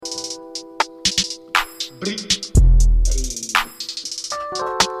Hey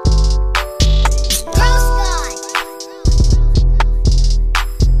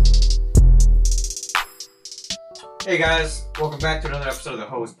guys, welcome back to another episode of the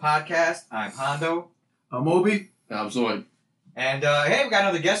Host Podcast. I'm Hondo. I'm Obi. I'm Zoid. And hey, we got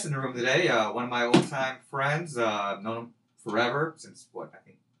another guest in the room today. One of my old-time friends. I've known him forever, since I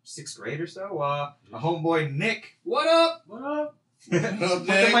think 6th grade or so. My homeboy Nick. What up? What up? Put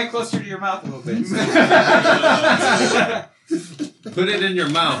the mic closer to your mouth a little bit. Put it in your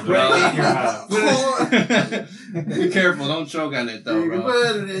mouth, Put bro. it in your mouth. Be careful, don't choke on it though, You can bro.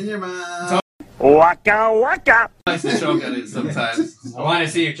 put it in your mouth. Waka waka. I like to choke on it sometimes. I want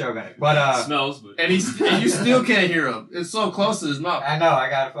to see you choke on it. But, smells, but And you still can't hear him. It's so close to his mouth. I know, I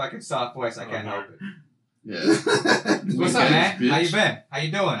got a fucking soft voice. I can't help it. Yeah. What's up, man? Bitch. How you been? How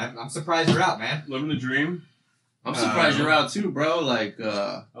you doing? I'm surprised you're out, man. living the dream. I'm surprised you're out too, bro. Like,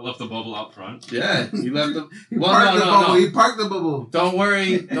 I left the bubble out front. yeah, you left the. He Well, parked the bubble. no. He parked the bubble. Don't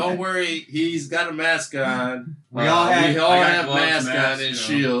worry. He's got a mask on. We all have- we all I got have gloves, masks on masks, and you know.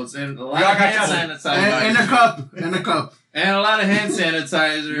 shields and a lot all of got hand tested. sanitizer And a cup. And a cup. and a lot of hand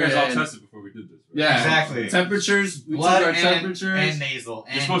sanitizer. You guys all and- tested before we did this, right? Yeah, Exactly. Temperatures. We Blood took our and, temperatures. and nasal.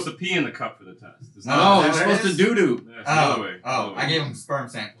 You're supposed to pee in the cup for the test. It's Oh, No, is we're that what supposed it to doo-doo. Yeah, it's the other way. Oh, I gave him sperm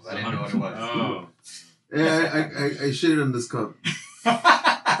samples. I didn't know what it was. Oh. Yeah, I shitted in this cup.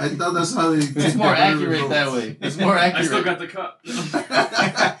 I thought that's how they. It's more accurate that way. It's more I accurate. still got the cup.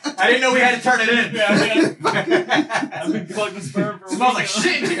 I didn't know we had to turn it in. I've been collecting sperm for a Smells week like now.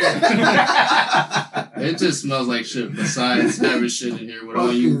 shit in here. It just smells like shit. Besides having shit in here with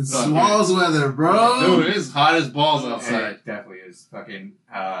all you Fucking smalls weather, bro. Dude, it's hot as balls outside. It definitely is fucking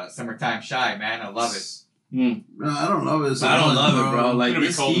summertime shy, man. I love it. Mm. No, I don't love it. So I don't much, love it, bro. It's Like gonna be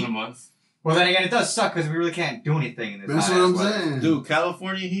this cold in heat, a month. Well, then again, it does suck because we really can't do anything in this. That's hot what ass I'm weather. saying. dude.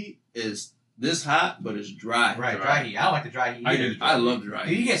 California heat is this hot, but it's dry. Right, dry heat. I don't like the dry heat. I either. do. I love dry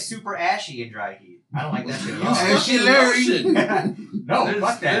Dude, you heat. get super ashy in dry heat. I don't like that shit at You all. Ashy fucking Larry. lotion. No, There's-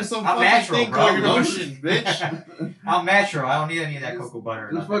 fuck that. There's some I'm fucking natural, thing bro. called lotion, bitch. I'm natural. I don't need any of that cocoa butter.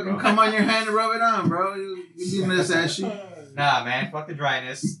 or Just nothing, fucking bro. come on your hand and rub it on, bro. You be less ashy. Nah, man. Fuck the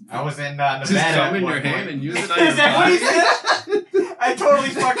dryness. I was in Nevada. Just come at in one your hand point. and use it on your Is that what he body. said? I totally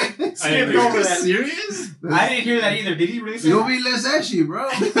fucking skipped agree. over Are you that. serious? I didn't hear that either. Did he really say You'll that? be less ashy, bro.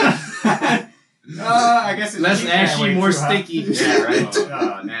 I guess it's Less heat that ashy, way more too, huh? sticky. Yeah, right.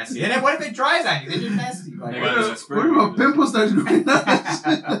 Oh, nasty. And then what if it dries on you? Then you're nasty. Like, Yeah, What there's a if sperm a in it. pimple starts growing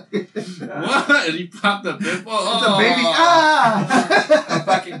out? What? You popped a pimple? It's a Oh. baby. a Ah!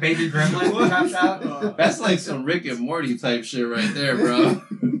 fucking baby gremlin comes out. That's like some Rick and Morty type shit right there, bro.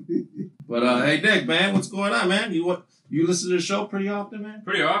 But hey, Nick, man, what's going on, man? You listen to the show pretty often, man?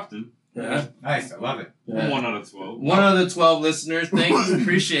 Pretty often. Yeah. Nice. I love it. Yeah. 1 out of 12. One of the 12 listeners. Thanks,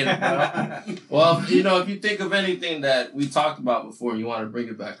 appreciate it, bro. Well, if you think of anything that we talked about before and you want to bring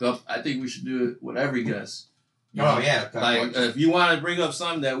it back up, I think we should do it with every guest. Oh, yeah. Like, if you want to bring up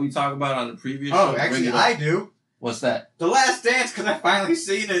something that we talked about on the previous Oh, show, actually, bring it up. I do. What's that? The Last Dance, because I finally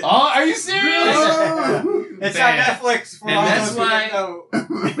seen it. Oh, are you serious? Oh. It's Damn. on Netflix. For And all that's those who why- didn't know.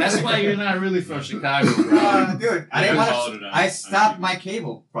 That's why you're not really from Chicago, bro. Dude, I Yeah, didn't we want followed to. it on- I on stopped TV. my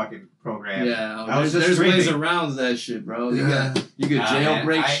cable fucking program. Yeah, I was just there's ways streaming. around that shit, bro. You Yeah. could Man,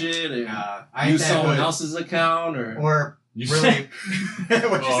 jailbreak I- shit and I use ain't that someone good. else's account Or really. What you Oh, say?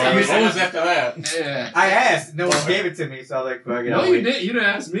 what was after that? Yeah. I asked. No one gave it to me, so I was like, fuck it. No, I'll you wait. didn't. You didn't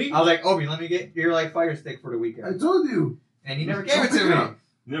ask me. I was like, Obi, let me get your like fire stick for the I weekend. told you. And he never gave it to me.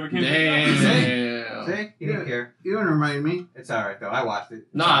 Never came Damn. See? He didn't care. You don't remind me. It's alright though. I watched it.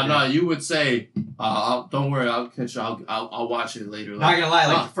 No, you would say, don't worry, I'll catch you. I'll watch it later. Not gonna lie,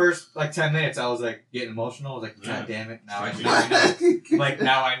 like Huh. the first like 10 minutes, I was like getting emotional. I was like, God damn it! Now I Thank know. Like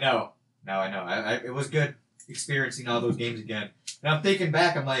now I know. Now I know. It was good experiencing all those games again. And I'm thinking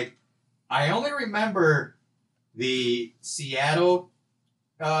back. I'm like, I only remember the Seattle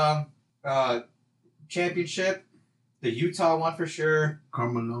championship, the Utah one for sure,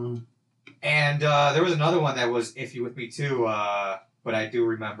 Carmelo. and there was another one that was iffy with me too. But I do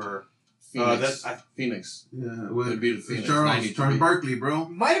remember. Phoenix. that- Phoenix. Yeah, It'd with be the Phoenix. Charles 93. Barkley, bro.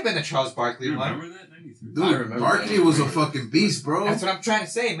 Might have been the Charles Barkley You one. remember that? 93. Dude, I remember Barkley that. was a fucking beast, bro. That's what I'm trying to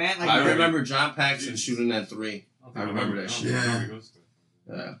say, man. Like, I remember John Paxson shooting that three. I remember that shit. Yeah.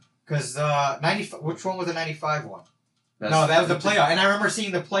 Yeah. Because 95. Which one was the 95 one? That's- No, that was the playoff. And I remember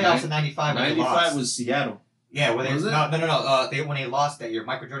seeing the playoffs in 95 when they 95 lost. was Seattle. Yeah, where they Was it? no. When they lost that year,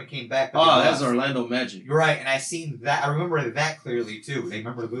 Michael Jordan came back. but Oh, they that's lost. Orlando Magic. You're right, and I seen that. I remember that clearly too. They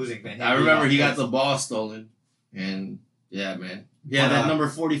remember losing. Man. I remember he got the ball stolen, and Yeah, man. Yeah, that number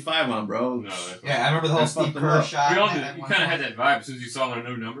 45 on, bro. No, that's Yeah, I remember the whole That's Steve fucking Kerr up. shot. we all and did. that You one kind of point. had that vibe as soon as you saw the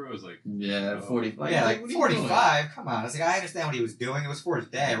new number. It was like, Yeah, Oh. 45. Yeah, what like are you 45. Come on. It's like, I understand what he was doing. It was for his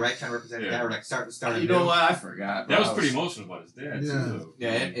dad, right? Trying to represent his Yeah. dad, or like start doing? You know what? I forgot. that bro. was pretty emotional about his dad. Yeah. Too, though. Yeah,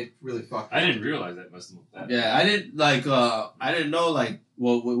 it really fucked. I didn't realize that messed him up. That Yeah, I didn't like. I didn't know like.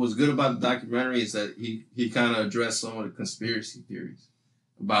 Well, what was good about the documentary is that he kind of addressed some of the conspiracy theories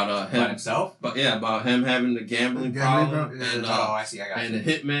about By him. himself. But yeah, about him having the gambling Gambling problem problem, yeah. and Oh, I see. I got and you.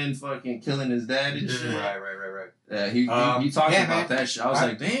 the hitman fucking killing his dad and Yeah. shit. Right. Yeah, he talked yeah, about man. that shit. I was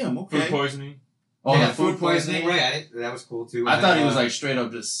like, damn, food okay. poisoning. Oh, yeah, the food poisoning. Right. That was cool too. I And thought then, he was like straight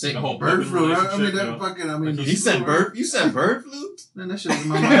up just sick. The whole Bird flu, right? I mean, relationship, that you know? fucking, I mean, Like, You said bird. You said bird flu. man, that shit was in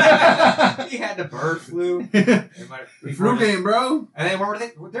my mind. he had the bird flu. The Before flu game, bro. And then what were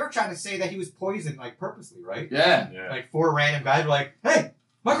they were trying to say that he was poisoned like purposely, right? Yeah, Yeah. Like 4 random guys were like, "Hey,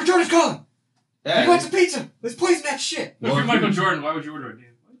 Michael Jordan's calling. yeah. He wants a pizza. Let's poison that shit." If you're Michael Jordan, why would you order a damn?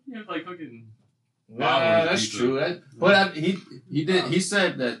 Why do you have like fucking? Yeah, that's Pizza. true. But he did. He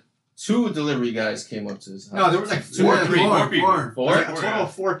said that 2 delivery guys came up to his house. No, there was like 2 Four, or 3. three, Four, four people. four. It was Four? like a total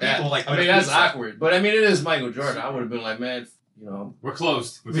of 4 people. Yeah. Like, I mean, that's awkward. But I mean, it is Michael Jordan. I would have been like, man, you know, We're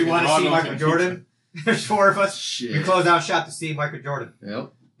closed. We want to see Michael Jordan. There's 4 of us. shit. We closed out shop to see Michael Jordan.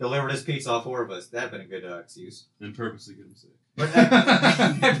 Yep. Delivered his pizza, all 4 of us. That'd been a good excuse. And purposely get him sick. But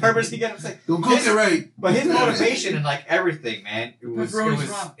that purposely get him sick. Don't cook it right. But his motivation and like everything, man, it was Pepperoni's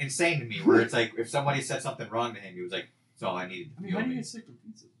wrong. insane to me. Where it's like if somebody said something wrong to him, he was like, "That's all I needed." I mean, how do you get sick from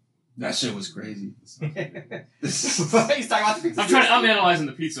pizza? That shit was crazy. He's talking about the pizza. I'm analyzing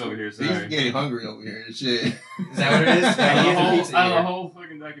the pizza over here. He's Sorry. getting hungry over here and shit. Is that what it is? Yeah, he has a pizza Out of the here. whole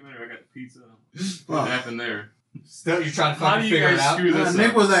fucking documentary, I got the pizza. Fuck. What happened there? Still, you're trying to How fucking do you figure it guys out. screw this Nick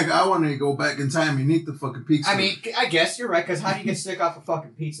up? was like, I want to go back in time and eat the fucking pizza. I mean, I guess you're right. Because how do you get sick off a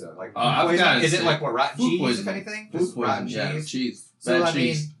fucking pizza? Like, I've poison? gotten Is it sick. like what rotten Food cheese, poisoning. if anything? Food Just rotten poison, yeah, cheese. cheese. So Bad I mean,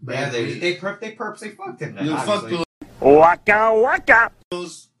 cheese. yeah, Bad cheese. they purposely fucked him. Then, Dude, fuck obviously. Waka waka.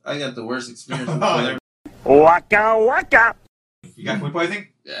 those. I got the worst experience with Oh, ever. Waka waka. You got food poisoning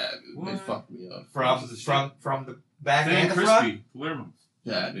Yeah, dude, they What? fucked me up. from the back Thin and the front crispy. Palermo.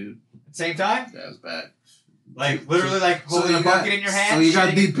 Yeah, dude. at the same time. That was bad. Like literally, like So holding you a got- bucket in your hand. so you got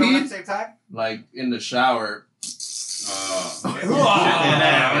shitting and throwing DP'd? at the same time. Like in the shower.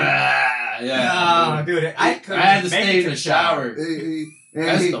 No, Yeah. dude, I couldn't. I had to make stay it in the shower. Hey,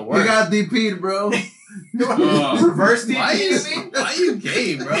 That's he, the he worst. got DP'd, bro. Reverse DP. Why you you mean? why you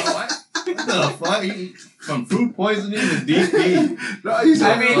gay, bro? What the fuck? From food poisoning to DP. No, he's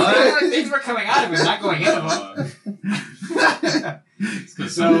I mean, What? things were coming out of him, not going into him.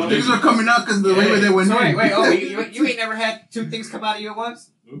 So things were coming out because the way they went So in. wait, you ain't never had 2 things come out of you at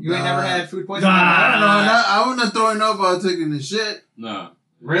once? You ain't never had food poisoning? I don't know. I wasn't throwing up while taking the shit. No.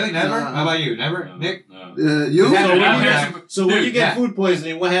 Really? Never? Nah. How about you? Never? No. Nick? No. You? Is that- So when I've you had get, so when Dude, you get yeah. food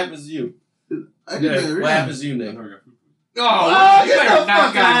poisoning, what happens to you? I get that. What happens to you, I Nick? never got food Oh, you get better the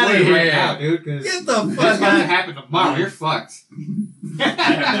knock fuck on outta wood right here. now, dude. Cause Get the that's fuck about to out! happen tomorrow. You're fucked.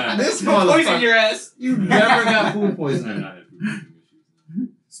 not. This Poison motherfucker. your ass. You never got food I've poisoning. not had food poisoning issues.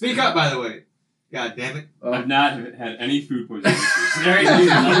 Speak up, by the way. God damn it. I've not had any food poisoning issues. There you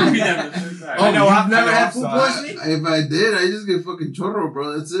I'll repeat that for the third time. Oh, I know, you've I never know, had I'm food sorry. poisoning? If I did, I just get fucking churro,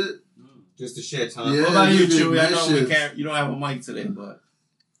 bro. That's it. Just the shit, huh? Yeah. What about you, you did Chewy? I that know we shit. can't. You don't have a mic today, but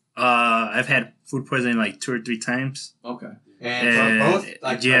I've had food poisoning like 2 or 3 times. okay. And both,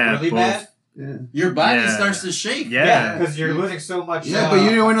 like, yeah, really both. bad? Yeah. Your body Yeah. starts to shake. Yeah. because you're losing so much. Yeah, but you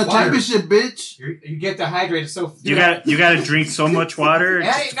didn't win no water. championship, bitch. You get dehydrated so. You got to drink so much water. And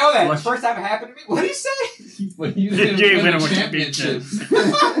I didn't know that. Flush- The first time it happened to me. What did he say? But you You didn't ain't win win a a championship.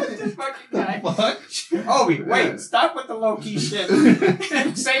 This fucking guy. Fuck. Obi, wait. Stop with the low key shit.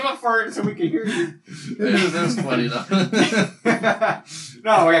 Save up for it so we can hear you. That's funny though.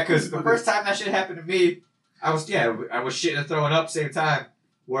 No, yeah, because the first time that shit happened to me, I was shitting and throwing up same time.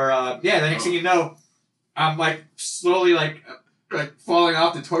 Where the next thing you know, I'm like slowly like falling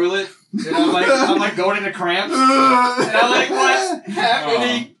off the toilet, and I'm like going into cramps, and I'm like, what's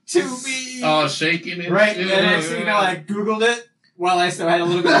happening to me? Oh, shaking it. Right, and then next thing you know, I googled it while I still had a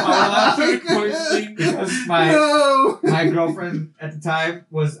little bit of power left because my girlfriend at the time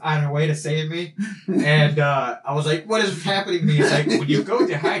was on her way to save me, and I was like, "What is happening to me?" It's like when you go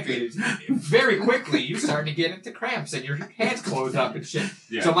dehydrated, very quickly you start to get into cramps and your hands close up and shit.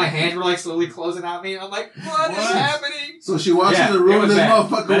 Yeah. So my hands were like slowly closing on me, and I'm like, "What is happening?" So she walks Yeah, in the it room, was this bad.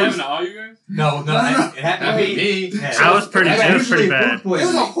 motherfucker That happened was... to all you guys? No, it happened to me. Yeah, I was pretty- That's it was pretty usually bad. food It was a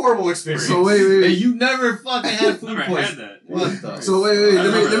poisoning. horrible experience. So wait. Hey, you never fucking had food Never had poisoning. that. What the stuff. So wait, I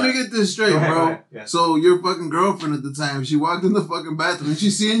remember let me that. get this straight, Go ahead, bro. go ahead. Yeah. So your fucking girlfriend at the time, she walked in the fucking bathroom and she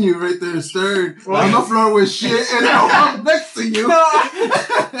seen you right there stirred Well, on the floor with shit, and I walked next to you. No,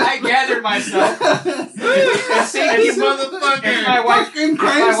 I gathered myself. See, you motherfucker. It's my wife. Fucking My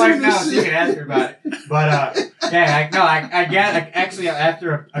crazy wife now, this so you shit. can ask her about it. But yeah, I get like, actually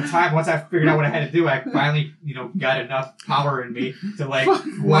after a time, once I figured out what I had to do, I finally got enough power in me to like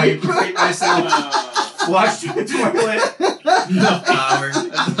wipe myself, flush the toilet, Enough power.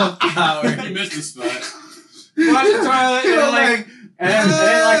 Enough power. You missed the spot. flush the toilet, and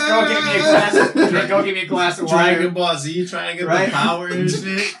then like go get me a glass. Go get me a glass of Dragon water. Ball Z trying to get Right? the power and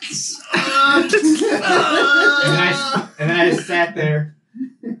shit. And then I just sat there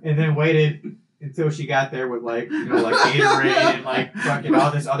and then waited until she got there with like Gatorade and like fucking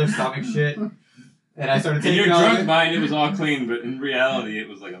all this other stomach shit. And I started In taking your all of drunk it. mind, it was all clean, but in reality, it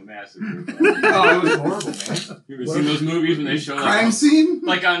was like a massive. Oh, it was horrible, man. You ever seen those movies when they show Crime scene?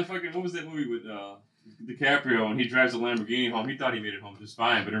 like on fucking what was that movie with DiCaprio and he drives a Lamborghini home? He thought he made it home just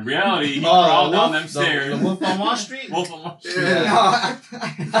fine, but in reality, he crawled down them stairs. The Wolf on Wall Street? Wolf on Wall Street. Yeah.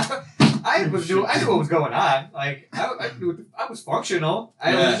 I knew what was going on. Like I knew I was functional.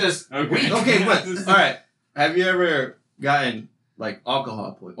 I Yeah. was just Okay. weak. Okay, but all right. Have you ever gotten like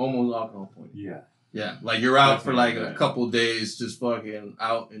alcohol poisoning? Almost alcohol poisoning. Yeah. Yeah, like you're out for like Definitely, a couple days, just fucking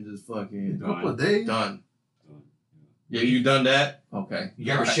out and just fucking Couple of days. done. Yeah, you done that? Okay.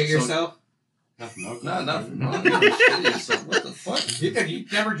 You ever Alright, shit so- yourself? Nothing. Okay. Nah, nothing. No, you never shit yourself. What the fuck? You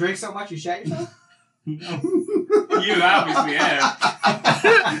never drink so much you shat yourself? You obviously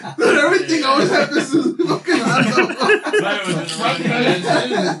have. Dude, everything always happens is fucking But it was in the wrong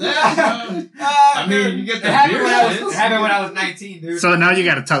hand. I mean, you get It the happened beer when I was shits. it happened when I was 19, dude. So now you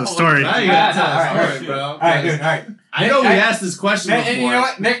got to tell the story. Now you gotta tell Alright, the alright. story, bro. all right, dude. All right. I know we I- asked this question And, before. and you know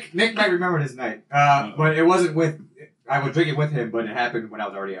what? Nick might remember this night. But it wasn't with. I was drinking with him, but it happened when I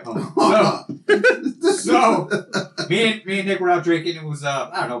was already at home. So me and Nick were out drinking. It was I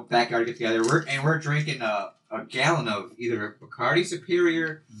don't know, backyard get together. We're drinking a gallon of either Bacardi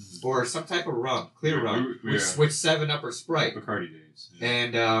Superior or some type of rum, clear Yeah, rum, we- with 7-Up or Sprite. Bacardi days. Yeah.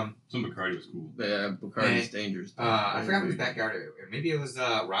 And Some Bacardi was cool. Yeah, Bacardi's dangerous. I forgot whose backyard. Maybe it was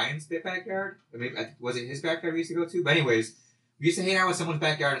Ryan's backyard. Or maybe was it his backyard we used to go to? But anyways, we used to hang out with someone's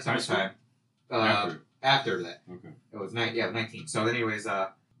backyard in High school? summertime. After that. Okay. It was 19. So anyways,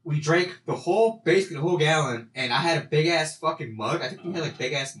 we drank basically the whole gallon, and I had a big ass fucking mug. I think we had like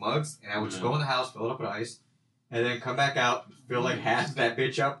big ass mugs, and I would just go in the house, fill it up with ice, and then come back out, fill like half that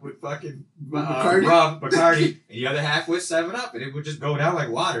bitch up with fucking Bacardi? rum, Bacardi, and the other half with 7-Up, and it would just go down like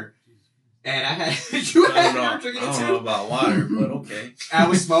water. And I had you I don't had know. you were I drinking don't it know too. about water, but okay. I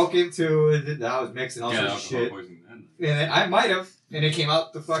was smoking too, and I was mixing all Yeah, sorts of alcohol shit. poisoning then. And then I might have, and it came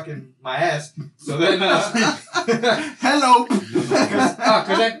out the fucking my ass. So then, Hello.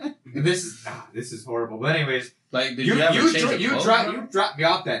 this is horrible. But anyways, Like, did you, ever change you clothes, dropped bro? you dropped me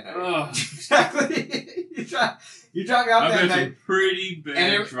off that night. Ugh. Exactly. you dropped me off I've that been night, some pretty bad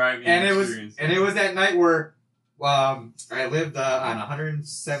And it- driving and it was experiences. that night where I lived on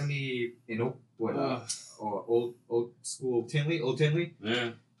 170 in old school Old Tinley.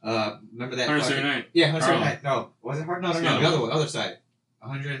 Yeah. Remember that? 179. Yeah, 179. Harlem. No, was it hard? No, It's the the other other one, other side.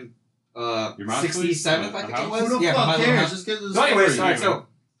 100. Your mom's place? 67th, I think The it house? was. Who the Yeah, my fuck little cares? house. Just get the So anyways, story. alright, so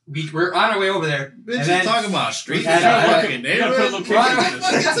we're on our way over there. Bitch, and you then- talking about streets? And, You're uh, fucking you gotta put a little neighborhood. kick into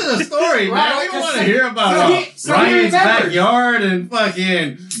Fuck, this. get to the story, man. Right, We don't just want to say- hear about so he Ryan's remembered. backyard and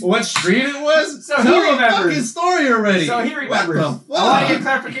fucking what street it was. So he Tell the remembered. fucking story already. So he remembers. I What the want to fuck? get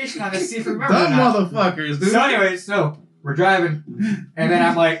clarification on this, see if he remembers or Dumb not. motherfuckers, dude. So anyways, we're driving, and then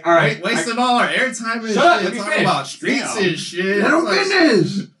I'm like, all right. Wasting all our airtime and Shut up, let shit. me Talking finish. about streets Damn. and shit. Let him Like,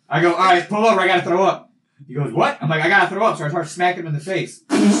 finish. I go, all right, pull over. I gotta throw up. He goes, what? I'm like, I gotta throw up. So I start smacking him in the face.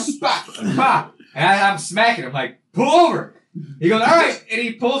 Spot, pop. And I'm smacking him like, pull over. He goes, all right, and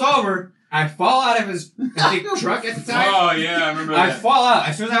he pulls over. I fall out of his big truck at the time. Oh, yeah, I remember I that. fall out.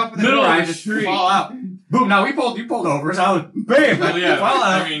 As soon as I open the Middle door, of I the just street. fall out. Boom! Now you pulled over, so I was bam. Well, yeah, fall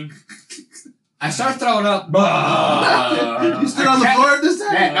out. I mean, I start throwing up. You stood on the floor this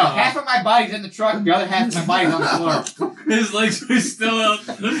time? Yeah, no, half of my body's in the truck, the other half of my body's on the floor, his legs were still out.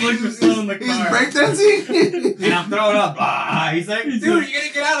 His legs were still in the He's car. breakdancing? and I'm throwing up. He's like, dude, you gonna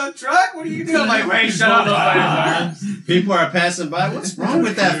get out of the truck? What are you doing? I'm like, wait, shut up. people are passing by. What's wrong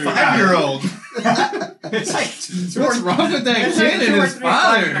with that 5-year-old? It's like What's wrong with that it's kid like 2 and or his 3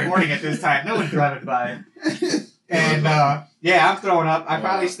 o'clock in the father? morning at this time. No one's driving by. And yeah, I'm throwing up. I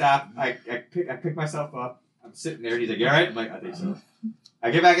finally stop. I pick myself up. I'm sitting there, and he's like, "You all right?" I'm like, "I think so."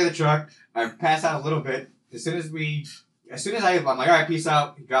 I get back in the truck. I pass out a little bit. As soon as I'm like, "All right, peace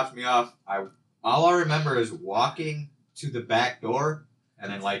out." He drops me off. All I remember is walking to the back door,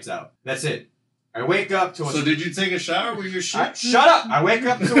 and then lights out. That's it. I wake up to a... So did you take a shower with your shit? Shut up! I wake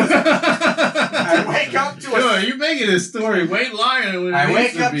up to a... I wake up to Yo, a... you're making this story way longer than what it I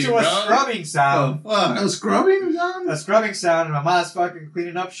needs wake up be, to a bro. scrubbing sound. Oh, fuck. A scrubbing sound? A scrubbing sound, and my mom's fucking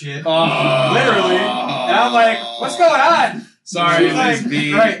cleaning up shit. Oh. Literally. And I'm like, what's going on? Sorry, She's like, Miss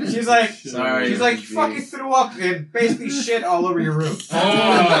B. right. She's like, Sorry. she's like, Miss you B. fucking threw up and basically shit all over your room. Oh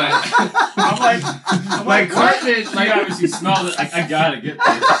my. I'm like, carpet, She obviously smelled it. I gotta get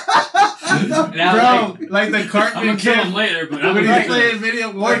this. And I was Bro, like the carpet. I'm gonna kill him later, but I'm When gonna he's get playing video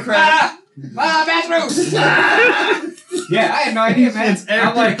of Warcraft. Warcraft. bathroom. Yeah, I had no idea, man. It's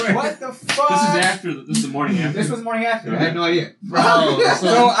I'm like, everywhere. what the fuck? This is the morning after. This was the morning after. I had no idea. Bro,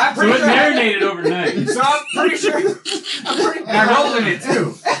 So I'm So pretty it sure. marinated overnight. So I'm pretty sure. And I rolled in it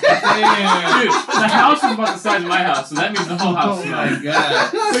too. damn. Dude, the house was about the size of my house, so that means the whole house Oh smelled. my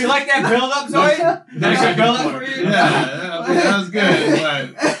god. So you like that build up, Zoe? That's a build up for you? Yeah, I mean, that was good.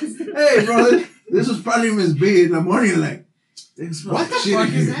 But Hey, bro, this was probably Miss B in the morning, like, they smell What the shit fuck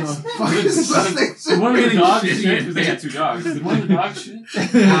in is here, that bro. smell? Fucking something. Did one of the dogs Shit. shit? Because they had 2 dogs. Did one of the dogs shit? No,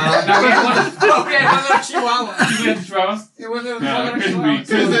 we had one little chihuahua. Did we have the Chihuahuas? It was a No, little it couldn't chihuahua. be.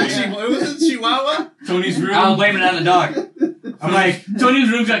 Couldn't be. was it Chihuahua? Tony's room. I'll blame it on the dog. I'm like, Tony's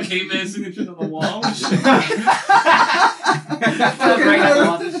room's got caveman signatures on the wall.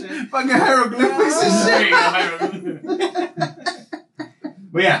 Fucking hieroglyphics and shit.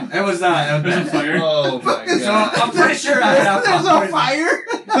 but yeah, it was There's a bad. fire. Oh my So god. I'm pretty sure I had There's alcohol a fire.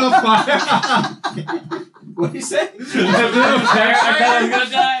 What did you say? I thought I was gonna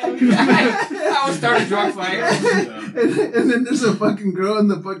die. I would start a drug fire. And then there's a fucking girl in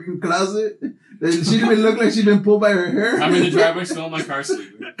the fucking closet. And she didn't even look like she'd been pulled by her hair. I'm in the driveway, still in my car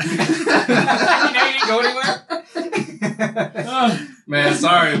sleeping. You know you didn't go anywhere? Oh, Man,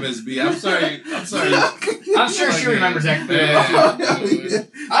 sorry, Miss B. I'm sorry. I'm sure she remembers that clearly. Yeah.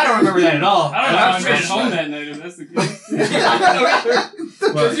 I don't remember that at all. I don't know how I I'm made it sure home she- that night, if that's the case.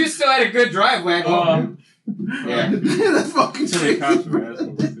 Because you still had a good driveway. Yeah. That's fucking Too many crazy. cops were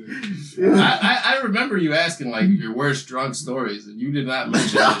asking me too. I remember you asking like your worst drunk stories, and you did not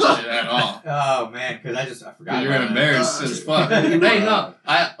mention this shit at all. Oh man, because I forgot. You're about embarrassed as fuck. Hey, no,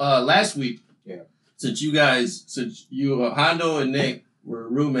 last week, since you Hondo and Nick were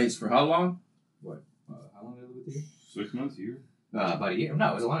roommates for how long? How long did I live with you? 6 months, a year. About a year.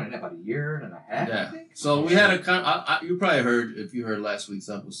 No, it was longer than that. About a year and a half. I Yeah. think. So we had you probably heard, if you heard last week's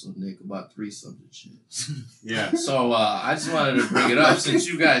episode, Nick, about threesomes and shit. Yeah. So I just wanted to bring it up since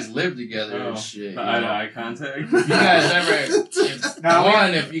you guys live together and shit. The eye-to-eye contact. If you guys ever,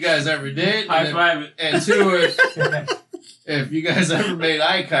 if you guys ever did, High five it. and two, if you guys ever made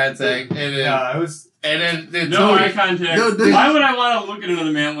eye contact, and then it was. then No Tony, eye contact. Yo, this- Why would I want to look at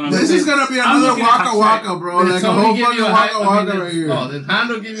another man when I'm This is gonna be I'm another looking at waka the waka, bro. then Like a Tony whole give fucking you a waka high, waka right here. Oh, then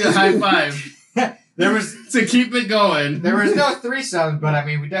Hondo give you a high five There was to keep it going. no threesomes, but I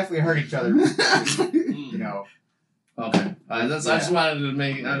mean we definitely hurt each other. You know, Okay, I just wanted to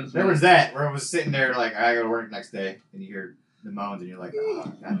make. there was that where I was sitting there like I go to work next day, and you hear the moans, and you're like,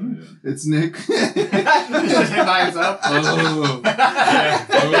 oh, God. It's Nick. Just him by himself. Oh. What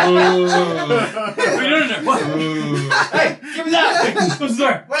are you doing in there? What? Hey, give me that! What's the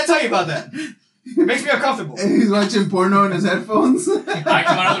door? What did I tell you about that? It makes me uncomfortable. And he's watching porno in his headphones. I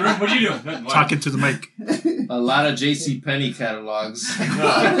come out of the room. What are you doing? Nothing. What? Talking to the mic. A lot of J.C. Penney catalogs. Half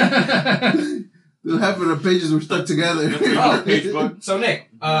of the pages were stuck together. Oh, Facebook. So Nick,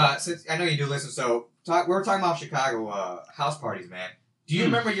 since I know you do listen, so we're talking about Chicago house parties, man. Do you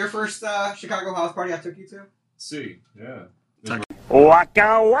remember your first Chicago house party I took you to? Let's see. Yeah.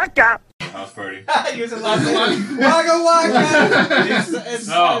 Waka waka. House party. Use it last one. Waka waka. It's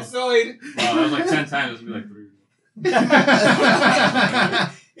Oh. Zoid. Wow, that was like 10 times. This would be like 3.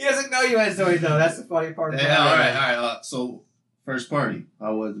 He doesn't know you had Zoid though. That's the funny part. Yeah, all right. So, first party.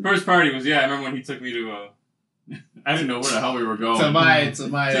 How was it? First party was, I remember when he took me to, I didn't know where the hell we were going. To my To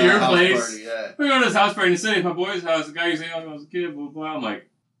your house place. party, yeah. We were going to this house party in the city, my boy's house. The guy used to hang out when I was a kid, blah, blah, blah. I'm like,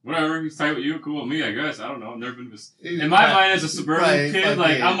 whatever, he's tight with you, cool with me, I guess. I don't know. I've never been to this. In my mind, as a suburban Right, kid, fucking-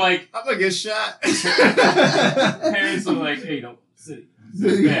 like, I'm like, I'm gonna get shot. parents are like, hey, don't, city.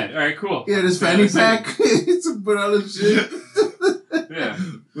 It's bad. All right, cool. He had his fanny pack to put all his shit. Yeah.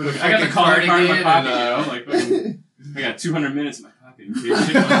 With I got the calling card in my pocket, and, you know? Like, fucking, I got 200 minutes in my pocket. In case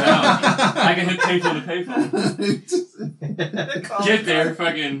shit goes down. I can hit payphone to payphone. Get there,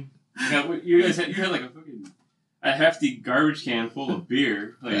 fucking. You had like a hefty garbage can full of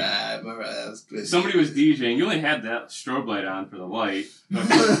beer. Like, I remember that was good. somebody was DJing. You only had that strobe light on for the light.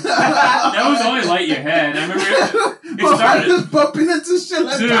 That was the only light you had. I remember it started. Bumping into shit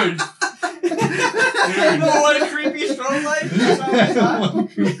like that. Dude, What a creepy strobe light.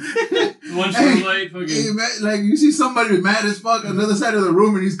 One strobe light, fucking. Hey, man, like you see somebody mad as fuck on the other side of the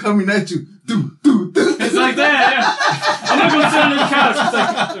room and he's coming at you. It's like that, yeah. I'm not gonna sit on the couch.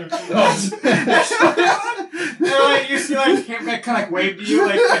 It's like, Like you see like him kind of like wave to you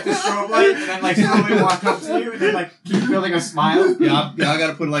like at the strobe light and then like slowly walk up to you and then like keep building a smile. Yeah, I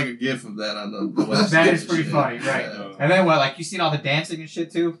gotta put like a gif of that on the website. That is pretty funny, right? Yeah. And then what? Like you seen all the dancing and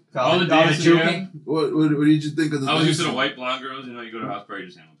shit too? All the dancing, yeah. What did you think of the I was used to the dance? white blonde girls, you know, you go to a house party,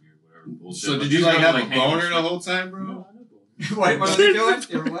 just handle beer, whatever. Bullshit. So But did you these like girls have are, a hanging boner from the whole time, bro? No, What are they doing?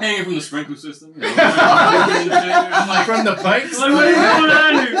 You ever what? hanging from the sprinkler system. You know, I'm like, From the pipes? what are you going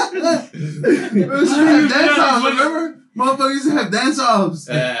on here? We used to have dance offs, remember? Motherfuckers used to have dance offs.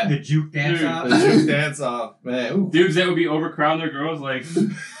 The juke dance Dude, off. The juke dance off, man. Ooh. Dudes that would be overcrowding their girls, like,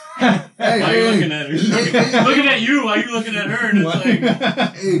 Hey, why are you hey, looking at her? hey, Looking at you, why are you looking at her? And it's like,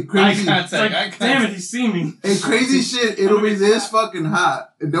 hey, Eye crazy. contact, it's like, eye contact. damn it, he's seen me. Hey, crazy shit. It'll be this fucking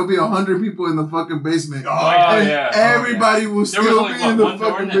hot, and there'll be 100 people in the fucking basement. Oh, and yeah. everybody will There was still only, be what, in the one door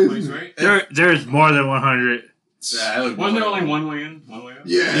fucking in that place, basement. right? There's more than 100. Yeah, that would be Wasn't there like- only one way in, one way out?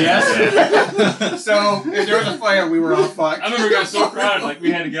 Yeah. Yes. So if there was a fire, we were all fucked. I remember it got so crowded, like, we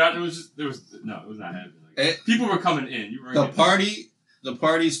had to get out. It was not happening. Like, It- people were coming in. You were The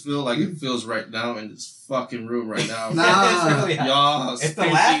parties feel like it feels right now in this fucking room right now. Nah. It's really hot. Y'all, It's the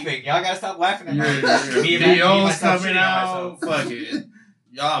Stacy, laughing. Y'all gotta stop laughing at Your her. Me, videos myself, coming shitting on out. myself. Fuck it.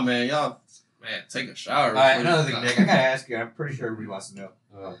 Y'all, man, take a shower. All right, before another you- thing, Nick. I gotta ask you. I'm pretty sure everybody wants to know.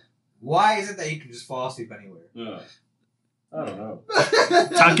 Why is it that you can just fall asleep anywhere? I don't know.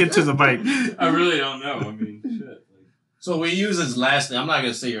 Talk into the mic. I really don't know. I mean, shit. Like, So we use his last name. I'm not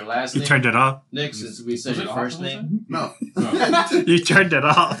gonna say your last You name, turned it off. Nick, since we said was it your off first the whole name. No. no. You turned it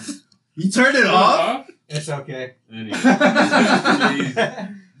off. You turned it off. It's okay. Anyway.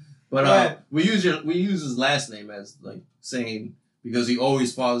 But But- we use his last name as like saying because he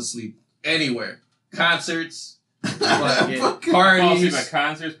always falls asleep anywhere, concerts, fucking Fall asleep parties. at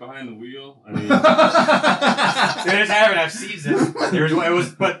concerts behind the wheel. I mean, Dude, it's happened. I've seen this.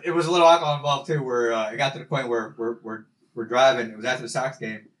 It was a little alcohol involved too. Where it got to the point where we're driving. It was after the Sox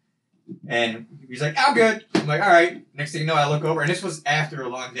game, and he's like, "I'm good." I'm like, "All right." Next thing you know, I look over, and this was after a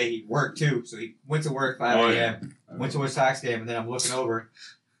long day. He worked too, so he went to work 5 Oh, a.m. Went to a Sox game, and then I'm looking over,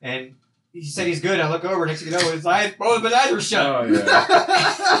 and he said he's good. I look over, next thing you know, his eyes, both of his eyes were shut. oh yeah. I'm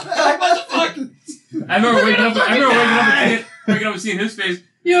like, what the fuck? I remember waking up and seeing his face.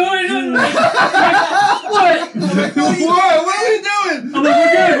 Yo, what are you doing? What? What are we doing? I'm like,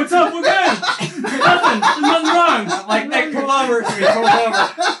 we're good. What's up? We're good. Nothing. There's nothing wrong. I'm like, Nick, pull over. So he pulls over.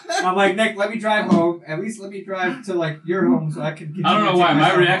 I'm like, Nick, let me drive home. At least let me drive to like your home so I can. I don't know why.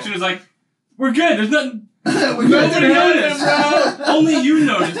 My reaction is like, we're good. There's nothing. We Nobody noticed, bro. Only you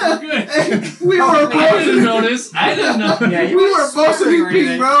noticed. We're good. We were I didn't both. notice. I didn't know. Yeah, you We were both swearing or sleeping,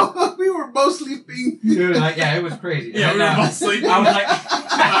 anything. bro. We were both sleeping. Dude, like, yeah, it was crazy. Yeah, we And, were both sleeping. I was like,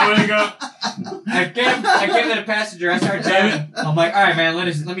 I wake up. I came to the passenger. I started driving. I'm like, all right, man, let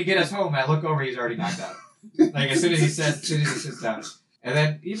me get us home. And I look over, he's already knocked out. Like as soon as he sits down, and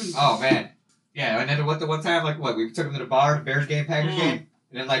then even yeah, and then the one time we took him to the bar, the Bears game, Packers game,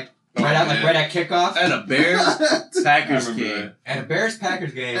 and then right at kickoff, And a Bears Packers I remember game. that. and a Bears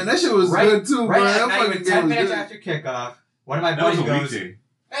Packers game. And that shit was Right- good too, bro. Right That at not fucking even game 10 was minutes good. after kickoff, one of my That was buddies a goes, weekday.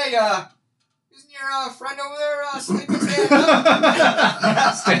 "Hey, isn't your friend over there sleeping standing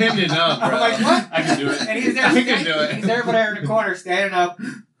up?" Standing up, bro. I'm like, "What?" I can do it. And he's there, I can do it. He's there over there in the corner, standing up,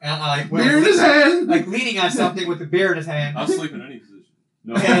 and I'm like, Beer in his hand. like leaning on something with the beer in his hand. I'll sleep in any position.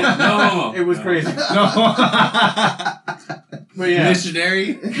 No, And no. it was crazy. No. But yeah.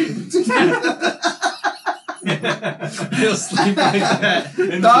 Missionary. He'll sleep like that.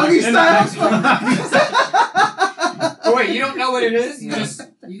 Doggy In the- style. Oh wait, you don't know what it is? You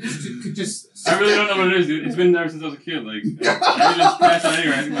could just. I really don't know what it is, dude. It's been there since I was a kid. Like, I just pass out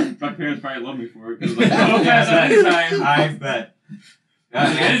anywhere. I think my parents probably love me for it. Because, like, don't pass out anytime. I bet.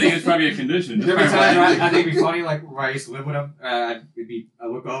 If anything, it's probably a condition. There were times where I think it'd be funny, like where I used to live with him. I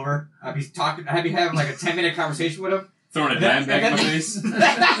look over, I'd be having like a 10-minute conversation with him. Throwing a dime back in my face. And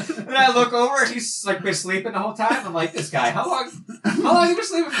I look over and he's like been sleeping the whole time. I'm like, this guy, how long have you been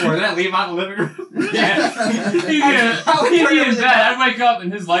sleeping for? Then I leave him out in the living room. He'd be in bed. I'd wake up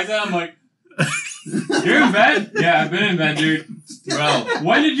and his lights out. I'm like, you're in bed? Yeah, I've been in bed, dude. Bro,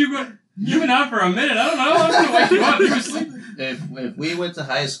 when did you go? You've been out for a minute. I don't know. I'm gonna wake you up. You were sleeping. If we went to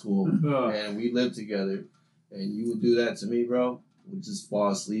high school and we lived together and you would do that to me, bro, we just fall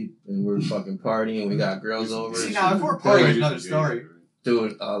asleep and we're fucking partying and we got girls over. See, now if we're partying, it's another story.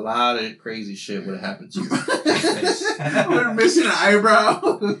 Dude, a lot of crazy shit would have happened to you. Face. We're missing an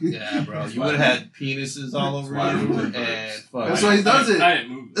eyebrow. Yeah, bro. You would have had penises all over you, and fuck. That's why he does it. I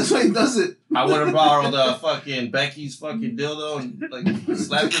didn't move. That's why he does it. I would have borrowed fucking Becky's fucking dildo and like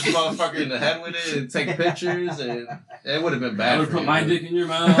slapped this motherfucker in the head with it and take pictures, and it would have been I bad. would for put you, my dude. dick in your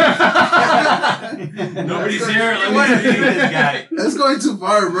mouth. Nobody's here. Let What me if you see. this guy? That's going too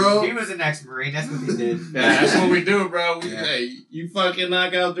far, bro. He was an ex-Marine. That's what he did. Yeah, that's what we do, bro. Hey, you fucking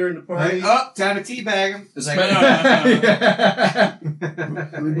knock out during the party. Like, oh, time to teabag him. It's like, Let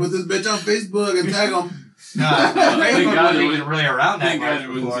me put this bitch on Facebook and tag him. nah, Thank Facebook God wasn't it even really around that Thank God much it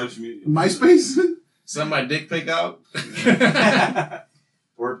wasn't before. social media. MySpace. Send my dick pic out.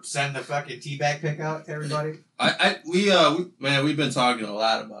 Or send the fucking teabag pic out to everybody. We've been talking a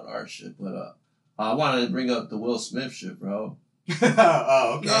lot about our shit, but I wanted to bring up the Will Smith shit, bro.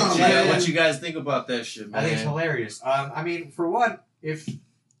 Oh, okay. No, Yeah, man. What you guys think about that shit, man? I think it's hilarious. I mean, for one, if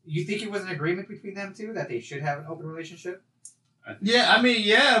you think it was an agreement between them two that they should have an open relationship.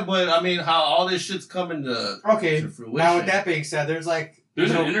 Yeah, but how all this shit's coming to Okay. fruition. Now, with that being said, there's like There's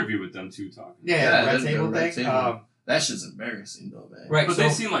you know, an interview with them two talking. yeah, Yeah, the there's red the table red thing. table. That shit's embarrassing, though, man. Right. But so, they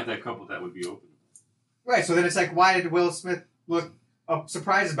seem like that couple that would be open. right. So then it's like, why did Will Smith look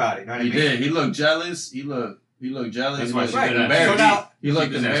surprised about it? You know what He I mean? did. He looked jealous. He looked jealous. That's He why looked she Right. did that. embarrassed. So now, He looked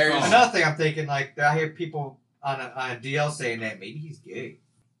Keep his ass embarrassed. calm. another thing I'm thinking, like, I hear people on a DL saying that maybe he's gay.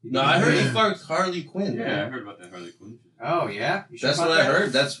 You No, think I he's heard gay? he fucked Harley Quinn. Yeah, I man. heard about that Harley Quinn. Oh yeah. You sure That's about what I that?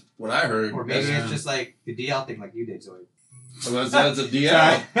 heard. That's what I heard. Or maybe That's- it's just like the DL thing, like you did, Zoe. that's a DL.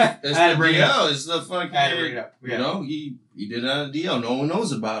 Sorry. It's I had to the bring it up. DL. It's the fucking. I had to bring it up. Yeah. You know, he did it on a DL. No one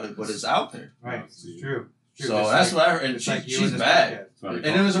knows about it, but it's out there. Right. It's true. True. So Just that's like, what I heard. And just like you she's in this bad. That's why they And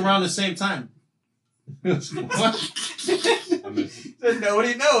call it was around the same time. What? podcast. I miss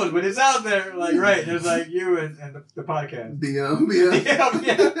Nobody knows, but it's out there. Like, right. There's like you and the podcast. Yeah.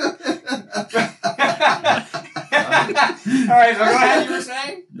 All right, so go ahead. You were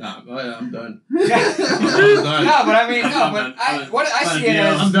saying? Nah, go ahead. I'm done. No, but I mean, no, but I see it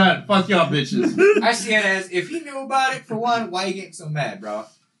I'm as done. Fuck y'all bitches. I see it as if he knew about it, for one, why are you getting so mad, bro? You know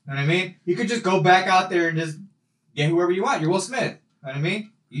what I mean? You could just go back out there and just get whoever you want. You're Will Smith. You know what I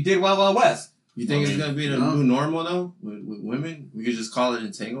mean? You did Wild Wild West. You think it's gonna be the No. new normal though with women? We could just call it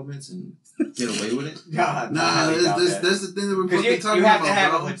entanglements and get away with it. God, Nah, that's the thing that we're because fucking you talking have about, to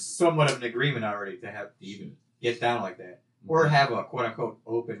have bro. like, somewhat of an agreement already to have to even get down like that, or have a quote unquote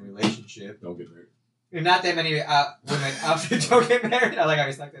open relationship. Don't get married. And not that many women out there don't get married. I like how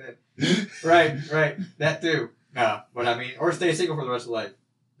you stuck that in. Right, that too. No, but I mean, or stay single for the rest of life.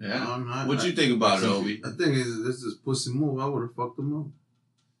 Yeah. I'm not- What you think about it, Obi? I think this is pussy move. I would have fucked him up.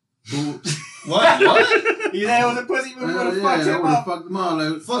 What? What? You said it was a pussy move. Hell Would have yeah, fucked I him would have up. fucked him up.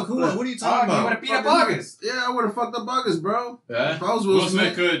 Like, Fuck who? What are you talking You would about? have beat up Fucking- August. yeah, I would have fucked up August, bro. Yeah. If I was Will Will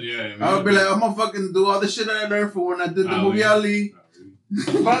Smith Smith, could, yeah. I would be like, I'm gonna fucking do all the shit that I learned for when I did the movie Ali.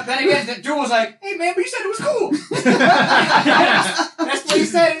 But then again, Drew was like, "Hey man, but you said it was cool." That's what he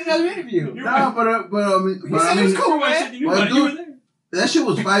said in another interview. Nah, but I mean, You said it was cool, man. You Well, were dude, there. that shit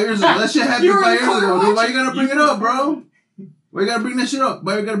was 5 years ago. That shit happened You were 5 in years the ago, corner dude. Why you watching. gotta bring it up, bro? Why you gotta bring that shit up?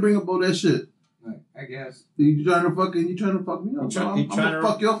 Why you gotta bring up all that shit? I guess. You trying to fuck me up, You bro? try- I'm you gonna trying to-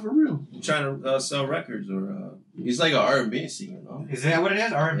 fuck you up for real. You trying to sell records or he's like an R&B singer, no? Is that what it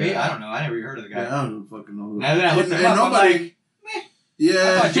is? R&B? Yeah. I don't know. I never even heard of the guy. Yeah, I don't fucking know. Now that I looked him And up, I'm nobody- like, I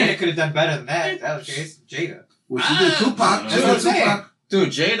Yeah, thought Jada could have done better than that. That was the case. Jada. well, she did Tupac. That's She what I'm did saying. Tupac. Dude,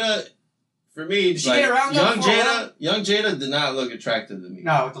 Jada, for me, Did she like, get around young that for a while? Jada did not look attractive to me.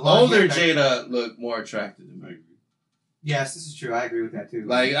 No, with the long Older hair. Jada looked more attractive to me. Yes, this is true. I agree with that too.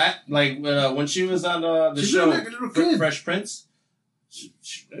 Like when she was on the She show looked like a little kid. Fresh Prince,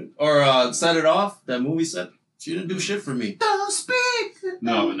 or Set It Off, that movie set. She didn't do shit for me. Don't speak.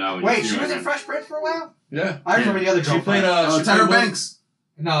 No, but now when Wait, you she see was her in Fresh Prince for a while? Yeah, I remember the other girl. she played Tyra played Banks.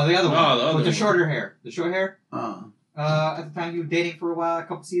 No, the other No, one. the other with the one. shorter hair. The short hair. Uh, At the time you were dating for a while, a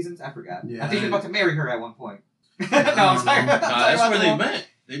couple seasons. I forgot. Yeah. I think you were about to marry her at one point. no, I'm don't sorry. know. I'm Nah, talking that's about where the they one- met.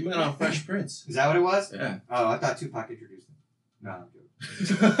 They met on Fresh Prince. Is that what it was? Yeah. Oh, I thought Tupac introduced him. No, I'm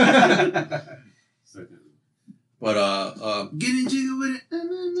joking. But getting jiggy with it.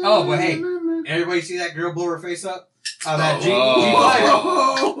 Oh, but hey, everybody see that girl blow her face up? Oh, that G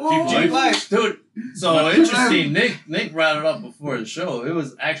Oh. Life. dude, so interesting. Nick brought it up before the show. It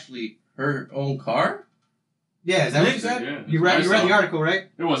was actually her own car. Yeah, is that what you Yeah, said? that's You what I read the saw. article, right?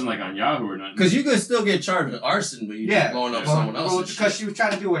 It wasn't like on Yahoo or nothing. Because you could still get charged with arson, but you Yeah. just blowing up Well, someone Well, else's because shit. she was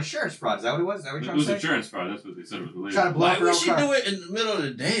trying to do insurance fraud. Is that what it was? Is that what It you're trying was to say? insurance fraud. That's what they said it was related. Trying to blow Why up her would own she car. do it in the middle of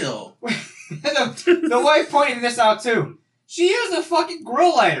the day, though? the wife pointed this out too. She used a fucking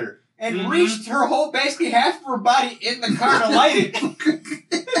grill lighter and reached her whole, basically half of her body in the car to light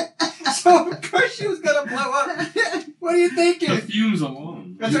it. So of course she was gonna blow up. What are you thinking? The fumes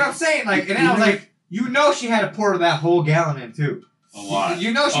alone. That's what I'm saying. Like, and then I was like, you know, she had to pour that whole gallon in too. A lot.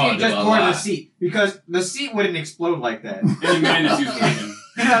 You know, she didn't just pour the seat because the seat wouldn't explode like that. Any man that's used to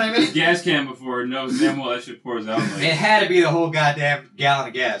You know what I mean? gas can before knows damn well that shit pours out. Like, It had to be the whole goddamn gallon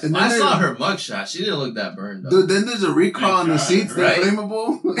of gas. And I then saw her mugshot. She didn't look that burned up. Dude, then there's a recall on the seats. They're right?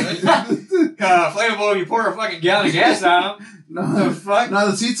 flammable. Flammable, you pour a fucking gallon of gas on them. No, The fuck? no,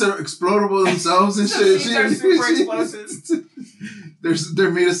 the seats are explodable themselves and shit. Seats are super explosive.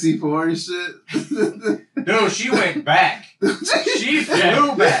 They're made of C4 and shit. Dude, she went back. She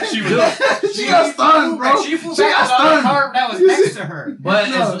flew back. She was She got stunned, bro. She flew She back got to the other stunned. car that was next to her. But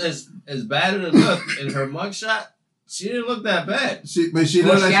No. as bad as it looked in her mugshot, she didn't look that bad. She She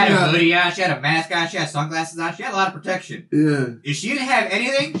looked like had she a got, hoodie on, she had a mask on, she had sunglasses on, she had a lot of protection. yeah. If she didn't have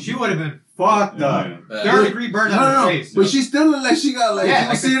anything, she would have been fucked up. Yeah. 3rd-degree burn on her No, face. but she still looked like she got like Yeah, she like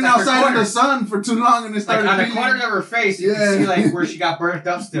was sitting like her outside in corner. the sun for too long and it like started on the bleeding. corner of her face, you Yeah. can see like where she got burnt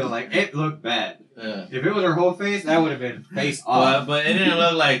up still. Like it looked bad. Yeah. If it was her whole face, that would have been face off. But it didn't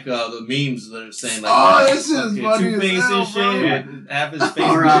look like the memes that are saying like Oh, this shit is fucking funny as Two-Face hell, and shit, bro. with half his face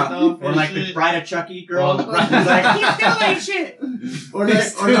Or, ripped off or and like shit. the Bride of Chucky girl. Oh, the Bride- Who's like, you still ain't shit. Or like,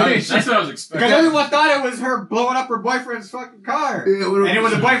 That's what I was expecting. Because everyone thought it was her blowing up her boyfriend's fucking car. yeah, And it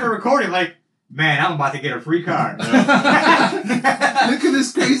was a boyfriend recording, like, man, I'm about to get a free car. Look at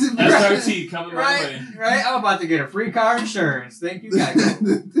this crazy SRT coming my Right, way. right. I'm about to get a free car insurance. Thank you,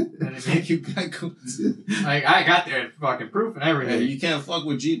 Geico. And it made you, like, I got their fucking proof and Hey, everything. you can't fuck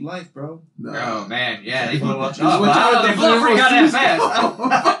with Jeep Life, bro. Oh man, yeah, they blew up. Just Oh, watch but I out, don't, they the blew up pretty goddamn flammable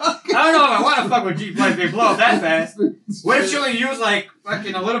fast. I don't know if I want to fuck with Jeep like they blow up that fast. What if she only used like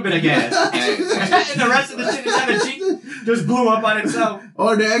fucking a little bit of gas, and the rest of the shit inside the Jeep just blew up on itself?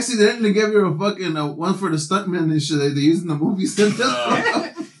 Or they accidentally gave you a fucking one for the stuntmen and shit that they use in the movies.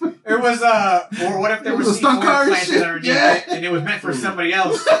 It was or what if there It was was a stunt C4 car and planted shit, underneath yeah. it, and it was meant for somebody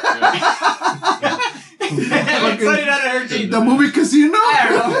else? Fucking- They put it under her Jeep. The movie Casino?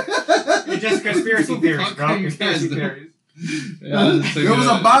 I It's just conspiracy theories, bro. Fucking Conspiracy guys. theories. There was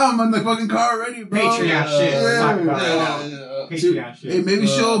a bomb on the fucking car already, bro. Patreon shit. Let's talk Yeah. about it now. Patreon shit. Hey, maybe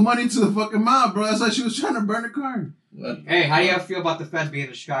show money to the fucking mob, bro. That's why she was trying to burn the car. Hey, how do you feel about the feds being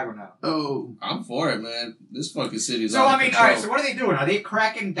in Chicago now? Oh. I'm for it, man. This fucking city is So, out I of mean, control. alright, so what are they doing? Are they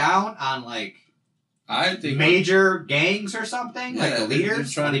cracking down on, like, I think major gangs or something? Yeah, Like the they're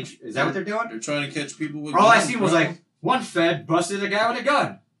leaders? trying to- Is that what they're doing? they're trying to catch people with All I guns, seen was, bro. like, one fed busted a guy with a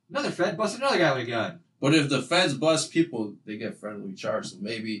gun. Another fed busted another guy with a gun. But if the feds bust people, they get friendly charged. So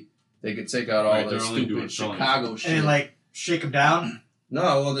maybe they could take out all Right, the they're only doing stupid felonies. Chicago shit. And, like, shake him down. no,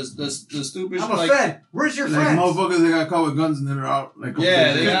 well, the stupid I'm a like fed. Where's your Like friends? motherfuckers, they got caught with guns and then they're out. Like,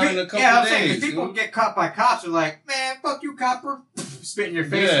 Yeah, they Because got pe- in a couple yeah, I'm saying, days, because people dude. get caught by cops are like, man, fuck you, copper. Spit in your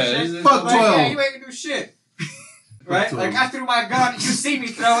face Yeah, and shit. it's- Fuck Like, 12. yeah, you ain't gonna do shit. Right? 12. Like, I threw my gun, you see me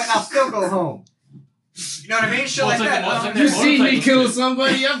throw it, and I'll still go home. You know what I mean? Shit Well, like it's like that. the- it's like You that see me motorcycle kill shit.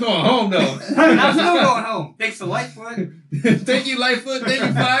 somebody, I'm going home though. I'm still going home. Thanks to Lightfoot. Thank you, Lightfoot. Thank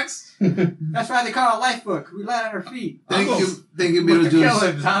you, Fox. That's why they call it Lightfoot, 'cause we land on our feet. Thank I'm you, With the Beetlejuice.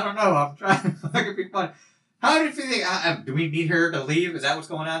 killings, I don't know. I'm trying to make it be fun. How do you think? Do we need her to leave? Is that what's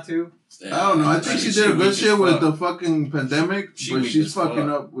going on too? I don't know. I think she did a good shit with the fucking pandemic, She but weak she's as fucking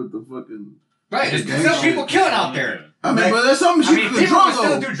fuck. up with the fucking. Right. There's Gang still shit. people killing out there. I mean, Like, but that's something she I mean, could people control, can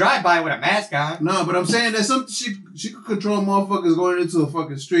still though. do drive-by with a mask on. No, but I'm saying there's something she could control motherfuckers going into the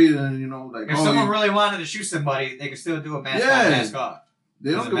fucking street and, you know, like, If oh, someone you- really wanted to shoot somebody, they could still do a mask Yeah. on, mask off. they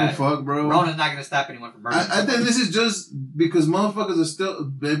don't doesn't give a matter. fuck, bro. Rona's not going to stop anyone from murdering I think somebody. this is just because motherfuckers are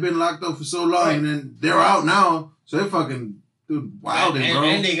still, they've been locked up for so long Right. and then they're out now, so they fucking, dude, wilding, and, bro.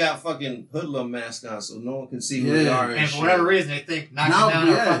 and they got fucking hoodlum masks on, so no one can see who they Yeah. are. And for shit. whatever reason, they think knocking Now, down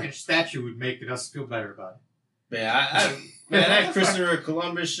yeah. a fucking statue would make us feel better about it. Man, that Christopher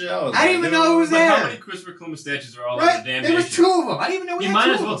Columbus shit. I didn't even know who was But how there. many Christopher Columbus statues are all Right? over the damn There was nation? 2 of them. I didn't even know we You had might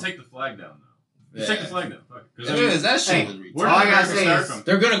 2 as of well them. take the flag down, though. Just Yeah. take the flag down. Fuck it. 'Cause, I It mean, is. That shit hey, is retarded. where all I did gotta America say start is- from?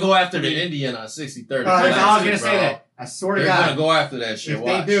 They're gonna go after I mean- the Indian on 63rd. I was That's going it, to say bro. that. I swear to They're gonna God, go after that shit. if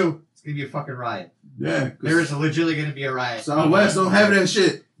Watch. they do, it's going to be a fucking riot. Yeah. 'cause There is legitimately going to be a riot. Southwest don't have that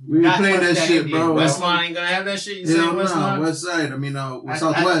shit. We ain't Not playing touch that that shit, Indian, bro. bro. Westlawn ain't gonna have that shit. You Hell say no, Westlawn? West Side. I mean, I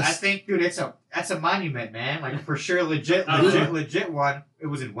Southwest. think, dude, that's a monument, man. Like for sure, legit one. It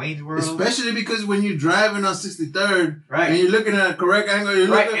was in Wayne's World, Especially because when you're driving on 63rd right? and you're looking at a correct angle, you're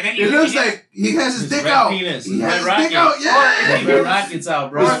Right, looking, and then it you- looks you- like he has his His dick red out. penis, He his has red his rocket. dick out, yeah. Red rockets out,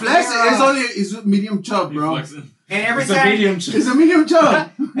 bro. It's flaccid. It's medium chub, You bro. flexing? And every It's a time, medium. It's a medium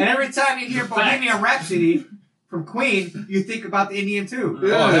chub. and every time you hear Bohemian Rhapsody, from Queen, you think about the Indian too. Yeah.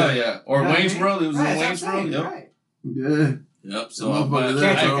 Oh hell yeah! Or You know what I Wayne's mean? World. It was Right, in that's Wayne's what I'm World. saying, Yep. right. Yeah. Yep. So Motherfucker but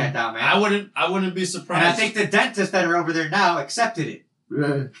there. Can't take that down, man. I wouldn't be surprised. And I think the dentists that are over there now accepted it.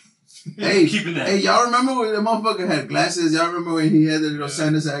 Yeah. Hey, Keeping that. hey, y'all remember when the motherfucker had glasses? Y'all remember when he had the little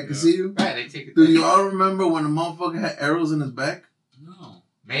sign that said I can see you? Right, they take it. Do you all remember when the motherfucker had arrows in his back? No.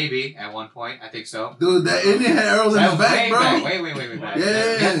 Maybe at one point, I think so. Dude, that Indian had arrows in That his was back, way bro. back, way back.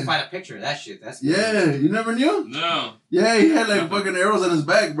 Yeah. We have to find a picture of that shit. That's Yeah, you never knew? No. Yeah, he had like fucking arrows in his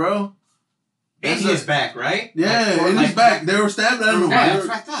back, bro. in his back, right? Yeah, Like, in his back. They were stabbed at him. Yeah, that's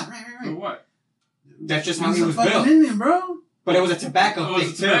what I thought. Right. For what? That's just how He's he a was fucking built. Indian, bro. But it was a tobacco Oh, it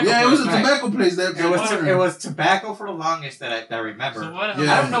was thing a too. tobacco Yeah, it was a Right. tobacco place. That It was tobacco for the longest that I remember. So what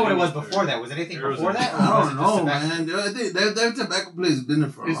Yeah. I don't know what it was before that. Was anything There was before a- that? Or I was don't it just know, tobacco? man. I think that tobacco place has been there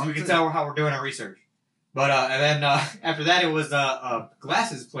for a Just long we can time. tell how we're doing our research. But and then after that, it was a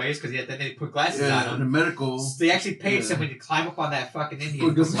glasses place because then they put glasses Yeah, on the him. medical. So they actually paid Yeah. somebody to climb up on that fucking Indian Put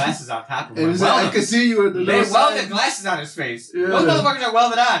and put glasses- glasses on top of And him. it's like, I Weld can him. see you at the They little welded sign. glasses on his face. Yeah. Those motherfuckers are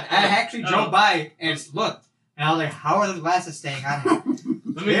welded on. I actually Oh. drove by and looked, and I was like, "How are the glasses staying on him?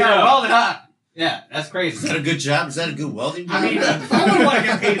 Let me They get are out. welded on." Yeah, that's Is crazy. that a good job? Is that a good welding job? I mean, I wouldn't want to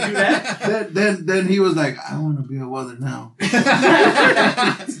get paid to do that. Then he was like, I want to be a welder now.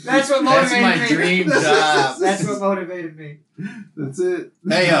 That's what motivated That's my me. dream job. That's what motivated me. That's it.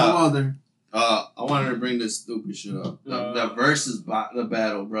 Hey, a welder. I wanted to bring this stupid shit up. The versus the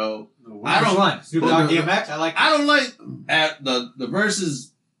battle, bro. I don't want Snoop Dogg Okay. DMX. I like. I don't like at the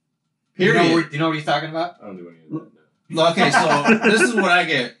versus. You Period. know what he's talking about? I don't do any of that. No. Okay, so this is what I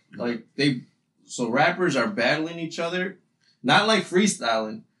get. Like so rappers are battling each other, not like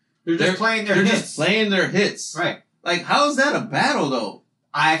freestyling. They're just playing their They're hits. just playing their hits. Right. Like, how is that a battle though?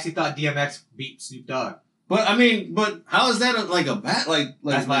 I actually thought DMX beat Snoop Dogg. But I mean, how is that like a bat? Like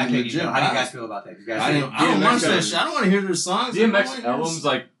That's my like opinion. legit How do you battle? guys feel about that? You guys I feel- don't watch DMX that shit. I don't want to hear their songs. I don't DMX wanna hear albums,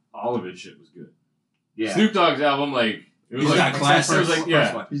 like, all of his shit was good. yeah. Snoop Dogg's album, like, it was He's like, got classics. it was like, yeah.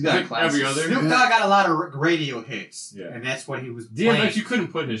 He's It was got like classics. every other. Snoop Dogg got a lot of radio hits. Yeah. And that's what he was playing. DMX, you couldn't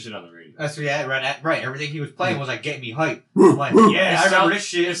put his shit on the radio. That's what, yeah, right. Everything he was playing was like getting me hyped. I'm like, yeah, I remember this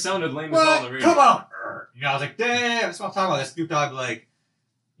shit. It sounded lame as hell on the What? radio. Come on. You know, I was like, damn, that's what I'm talking about. That Snoop Dogg, like,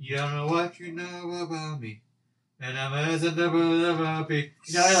 you don't know what you know about me. And I'm as a double of You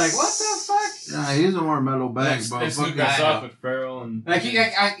know, you're like, what the fuck? Nah, he's a more mellow bag, bro. And Snoop Fuck got it. soft with Pharrell and... Like,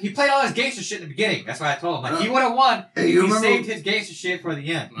 he played all his gangster shit in the beginning. That's why I told him. Like, he would have won Hey, if you he remember saved his gangster shit for the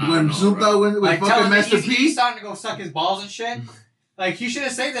end. I don't when know, Snoop bro. Dogg went with Like, fucking telling me Master he's P? starting to go suck his balls and shit. Like, he should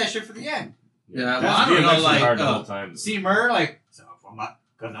have saved that shit for the end. Yeah, well, That's I don't DMX know, was like, hard the whole time. See Murr, like, so for my,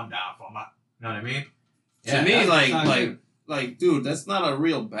 cause I'm down for my, you know what I mean? to me, that's like, the song, like, dude, that's not a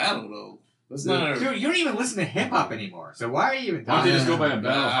real battle, though. That's not a... Dude, you don't even listen to hip hop anymore. So why are you even Why don't talking? they just go by a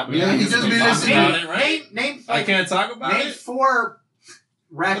battle? Yeah, he just be listening. about it, right? Name, I can't talk about name it? 4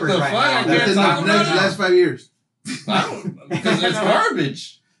 rappers What the right fuck? I now. can't That's in talk the about next it. last 5 years. I don't... Because it's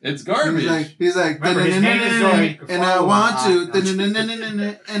garbage. It's garbage. He's like, Remember, his name is Zoe. You can and I follow want him you,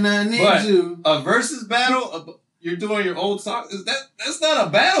 on- and I need But- you. A versus battle... You're doing your old song. That's not a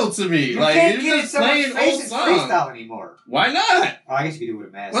battle to me. You like can't you're get in just someone's playing face old and songs. freestyle anymore. Why not? Oh, I guess you can do it with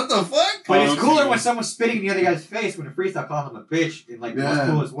a mask. What the fuck? But it's Oh, cooler okay. when someone's spitting in the other guy's face when a freestyle calling him a bitch in like the most Yeah.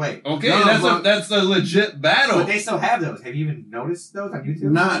 coolest way. Okay, No, that's a legit battle. But they still have those. Have you even noticed those on YouTube?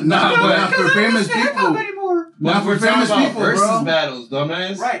 Not but- for famous Hip hop people. anymore. Not we're for talking famous about people, versus bro. battles,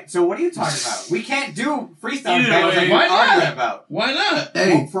 dumbass. Right. So what are you talking about? We can't do freestyle Either battles way, like why we're arguing not? about. Why not?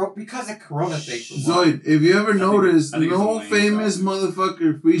 Hey, Because of Corona thing. for one. Zoid, if you ever noticed, I think it's a no lame famous song.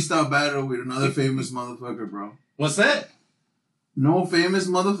 motherfucker freestyle battle with another famous motherfucker, bro. What's that? No famous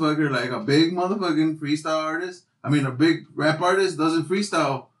motherfucker, like a big motherfucking freestyle artist. I mean, a big rap artist doesn't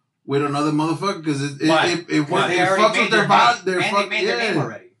freestyle with another mother because it Why? fucks They already with made their name. vibe. Their And fuck, they made their name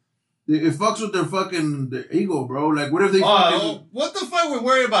already. It fucks with their ego, bro. Like, what if they Oh, fucking... what the fuck? We're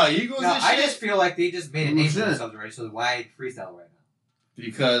worried about egos No, and I shit? just feel like they just made a Oh, name for shit. themselves already. So why freestyle right now?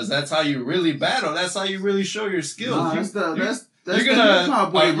 Because that's how you really battle. That's how you really show your skills. Nah, You- that's the you're hip gonna-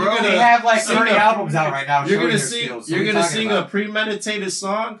 hop way, you're bro. gonna- They have like sing 30 a- albums out right now. You're showing gonna their sing. skills. So You're what are gonna you talking sing a about? premeditated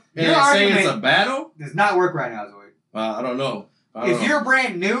song and Your say it's argument- a battle. Does not work right now, Zoe. I don't know. If you're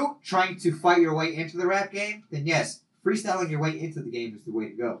brand new, trying to fight your way into the rap game, then yes, freestyling your way into the game is the way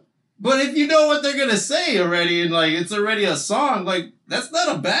to go. But if you know what they're gonna say already, and like it's already a song, like that's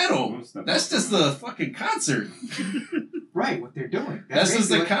not a battle. That's just a fucking concert. Right, what they're doing. That's just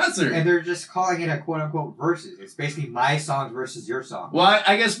a basically- concert. And they're just calling it a quote unquote versus. It's basically my song versus your song. Well,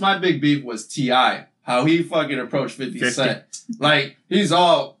 I guess my big beef was T.I. how he fucking approached 50 Cent. Like, he's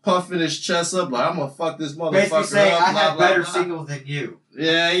all puffing his chest up, like, I'm gonna fuck this motherfucker Basically saying, up. I blah, have blah, better blah. singles than you.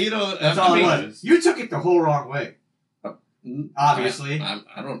 Yeah, you know. That's all it was. You took it the whole wrong way. Mm, Obviously. I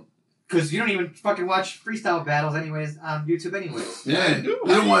don't. Because you don't even fucking watch freestyle battles anyways on YouTube anyways. Yeah, I do. you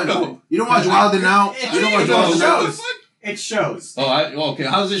How don't do watch. you know? You don't watch Wild and Out. It- You don't watch it Wild and shows. Out. It shows. Oh, okay.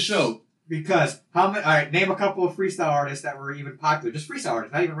 How's this show? Because how many? All right, name a couple of freestyle artists that were even popular. Just freestyle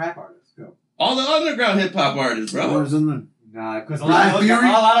artists, not even rap artists. Go. All the underground hip hop artists, bro. What is in there? Nah, because a Black lot of those Fury?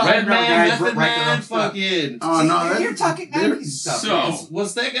 guys, a lot of Red underground Man, guys Method write their Man, own stuff. fucking. Oh See, no, you're talking they're- 90s stuff. So-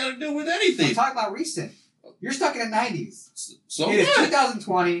 What's that got to do with I'm anything? talking about recent. You're stuck in the 90s. So It is what?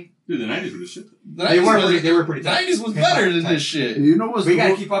 2020. Dude, the 90s were the shit. The They 90s were was- pretty. They were pretty. tough. 90s was Hip-hop better than type. this shit. You know what's We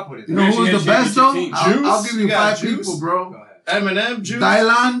gotta the, keep up with it. you know who's the best though? Juice. I'll give you You got 5 Juice? people, Go bro. ahead. Eminem, Juice.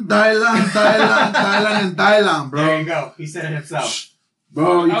 Dylan, and Dylan, There bro. you go. He said it himself.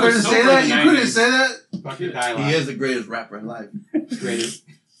 Bro, you I was couldn't so say in that. the You couldn't 90s. say that. Fucking dialogue. He is the greatest rapper in life. Greatest.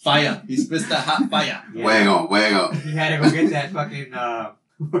 Fire. He spits that hot fire. Yeah. Wego. He had to go get that fucking.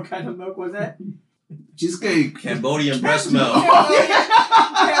 What kind of milk was that? Cheesecake. Cambodian breast milk.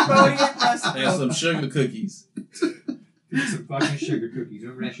 Cambodian breast And milk. some sugar cookies. Some fucking sugar cookies.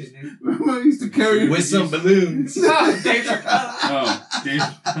 Remember that shit, Nick? Remember I used to carry With some balloons. Oh, Dave Chappelle. Oh, Dave.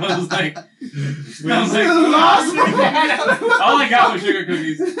 I was like, Lost. all I got was sugar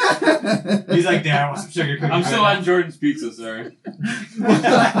cookies. He's like, Dad, I want some sugar cookies. I'm still on Jordan's pizza, sorry.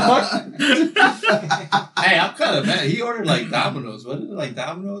 Hey, I'm kind of mad. He ordered like Domino's. What is it, like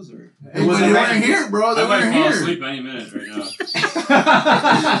Domino's or? Hey, but they weren't here, bro. They I might weren't fall here. asleep any minute right now.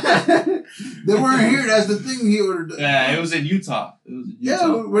 They weren't here. That's the thing. He ordered. Yeah, it was in Utah. It was in Yeah,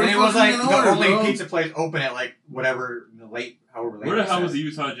 Utah. where And the it was fuck like you the gonna order, only bro? pizza place open at like whatever late, however late. Where the it hell was said. the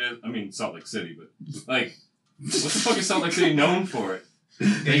Utah Jazz? I mean, Salt Lake City, but like, what the fuck is Salt Lake City known for?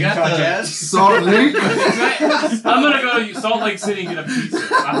 They got Utah the Jazz? Salt Lake. I'm gonna go to Salt Lake City and get a pizza. A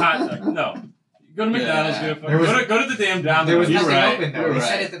hot dog. No. Go to McDonald's, Yeah. get a fucking, There was- go to the damn Domino's. There was You're nothing right. open though. You're They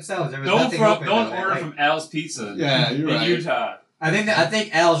said right. it themselves. There was Don't nothing open. don't though. order Like, from Al's Pizza Yeah, you're in right. Utah. I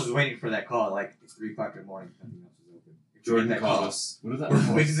think Al's was waiting for that call. Like it's 3 o'clock in the morning. Nothing else is open. Jordan Get that called call. us. What is that? We're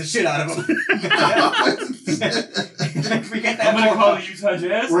poisons the shit out of him. If we get that I'm gonna phone call call, the Utah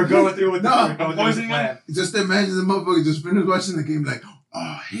Jazz. we're going through with No, we're going through with the poisoning plan. Just imagine the motherfucker just finished watching the game like,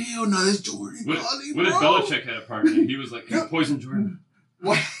 oh hell no, that's Jordan What, calling, what if bro. Belichick had a partner? He was like, "Can you poison Jordan?"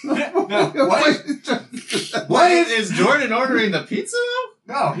 What? No, what? What is Jordan ordering the pizza?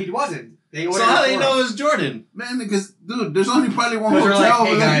 No, he wasn't. They So ordered how it do you for know him. it's Jordan? Man, because dude, there's only probably one 'Cause they're hotel like, over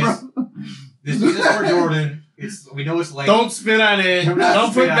hey, there, guys, bro. This pizza's for Jordan. We know it's late. Don't spit on it. Do not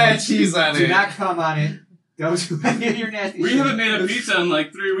Don't spit put on bad it. cheese on Do it. not come on it. Don't do any of your nasty We shit. haven't made a pizza in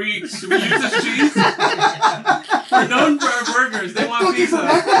like 3 weeks. Should we use this cheese? We're known for our burgers. They want Fucking pizza.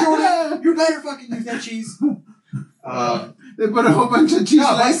 Rebecca, Jordan. You better fucking use that cheese. They put a whole bunch of cheese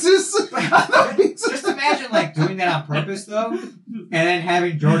No, but- slices on the pizza. Just imagine like doing that on purpose though, and then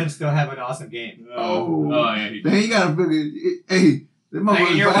having Jordan still have an awesome game. Oh yeah. He, Man, you gotta figure. Hey, the Like,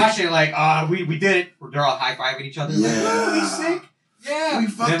 and you're motherfucker. watching it like, we did it. They're all high fiving each other. Like, Yeah. oh, he's sick. Yeah. We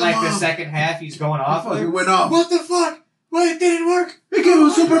fucked Then like him the up. second half, he's going He off. fucking Like, went off. what the fuck? What? It didn't work. It gave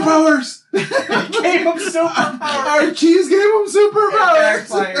him superpowers. Gave him superpowers. Our cheese gave him superpowers.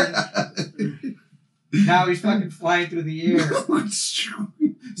 Now he's fucking flying through the air.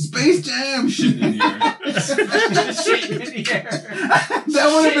 Space Jam. shit in the air. Shit in the air. That would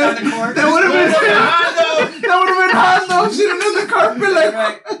Shit on have the been. court. That would have been. That would have been hot though. Shit under the carpet like.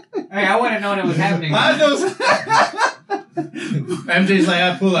 Right. Hey, I wouldn't have known it was happening. Hondo's. MJ's like,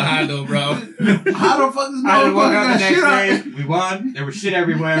 I pull a Hondo, bro. How the fuck is I woke motherfucker up the got next shit on? day. We won. There was shit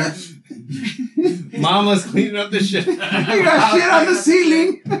everywhere. Mama's cleaning up the shit. He got shit on the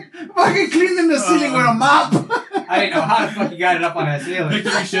ceiling. Fucking cleaning the ceiling with a mop. I didn't know how the fuck you got it up on that ceiling.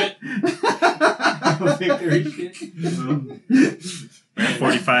 Victory shit. Victory shit.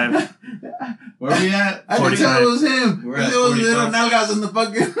 45. Where we at? I could tell it was him. We're Because at there was little 45. nalgas on the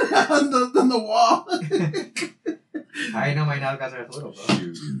fucking on the wall. I didn't know my nalgas are little, bro.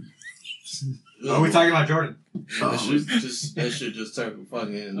 Are we talking about Jordan? That shit just took a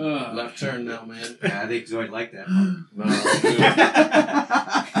fucking left turn now, man. Yeah, I think Zoid liked that. No,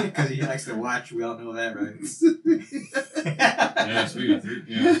 Because he likes to watch. We all know that, right? Yeah, speaking of three.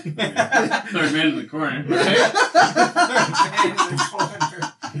 Yeah. Third man in the corner.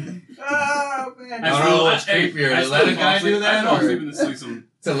 Oh, man. I don't know what's creepier, to let a guy do that I fall or- asleep in the threesome.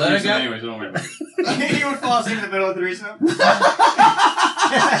 to let a Threesome guy. anyway, so don't worry about it. He would fall asleep in the middle of the threesome.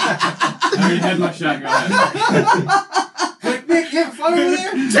 I already had my shot. Go ahead. Like, Nick, you have fun over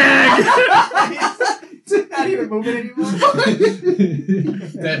there? Tag! Not even moving anymore.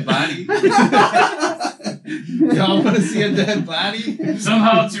 Dead body. Y'all want to see a dead body?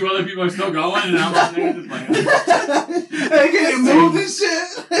 Somehow 2 other people are still going, and I'm sitting there just like, They can't move this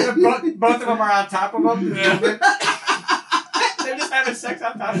shit. Both of them are on top of them. Yeah. They're just having sex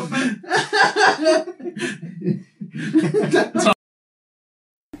on top of them.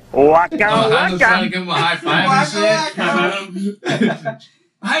 Waka I'm trying to waka. give him a high five and shit.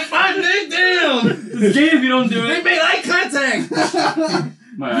 High five, Nick! Damn! it's gay if you don't do They it. made eye contact!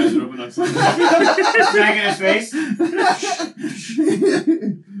 My eyes are open. I'm sorry. Bang in his face.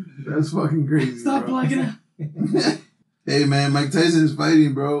 That's fucking crazy. Stop bro. blacking out. Hey man, Mike Tyson is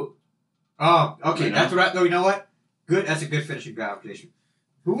fighting, bro. Oh, okay. Right That's what. No, you know what? Good. That's a good finishing conversation.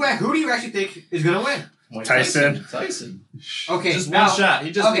 Who do you actually think is gonna win? Tyson. Tyson. Okay, Just now, one shot.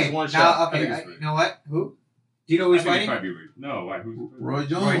 He just okay, needs one now, shot. okay. I think it's You know what? Who? Do you know who I he's think fighting? it'd probably be Ray. No, why? Who's Roy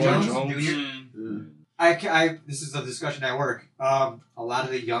Jones. Roy Jones Jones. Jr. This is a discussion at work. A lot of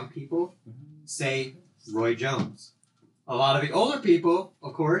the young people say Roy Jones. A lot of the older people,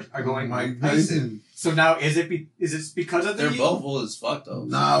 of course, are going Mike Tyson. So now, is it because of the? They're both old as fuck, though.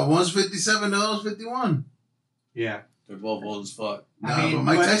 Nah, one's 57, the other's 51. Yeah. They're both old as fuck. Nah, I mean, but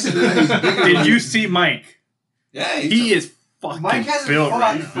Mike but- Tyson, he's bigger. Did you see Mike? Yeah, He is fucking Mike hasn't built fought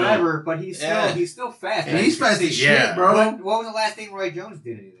right. forever, but he's still fast. And he's fast as Yeah. shit, bro. What was the last thing Roy Jones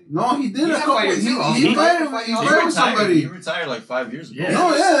did anything? No, he did He's a a couple. fighter, He too. fighted He with somebody. He retired like 5 years ago. Yeah.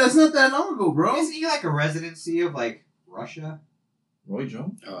 No, yeah, that's not that long ago, bro. Isn't he like a residency of like Russia? Roy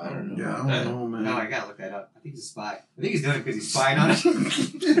Jones? Oh, I don't know. Yeah, I about don't know, man. No, I gotta look that up. I think he's a spy. I think he's doing it because he's spying on us. What?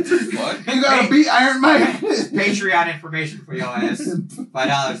 You gotta beat Iron Mike. Patreon information for y'all ass.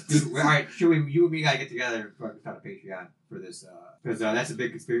 $5. Dude, all right, you and me gotta get together and start a Patreon for this. Because that's a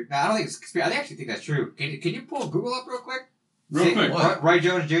big conspiracy. No, I don't think it's conspiracy. I actually think that's true. Can you pull Google up real quick? Real quick. What? Roy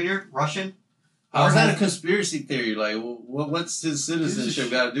Jones Jr., Russian. How's that a conspiracy theory? Like, what's his citizenship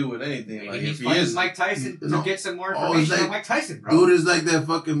got to do with anything? Like, He's if he fighting is, Mike Tyson to No. get some more Oh, information it's like- on Mike Tyson, bro. Dude is like that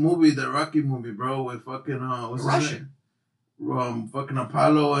fucking movie, the Rocky movie, bro, with fucking what's his Russian. name? Fucking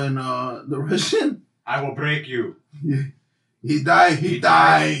Apollo and the Russian. I will break you. He died. He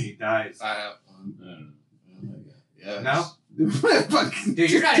died. He dies. yeah. No? Fucking-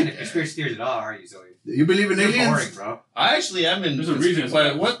 Dude, you're not into conspiracy theories at all, are you, Zoe? You believe in You're aliens? boring, bro. I actually am in. There's a reason it's But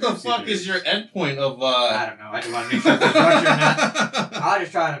not what the conspiracy fuck theory. is your endpoint of? I don't know. I just want to make sure if he's Russian or not. I was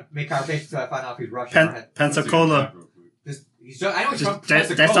just trying to make conversation until I find out if he's Russian or not. Pensacola. I know he's from That's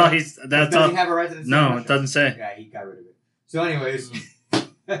Pensacola. all he's. That's Does all. he have a residency in No, Russia? it doesn't say. Yeah, he got rid of it. So, anyways,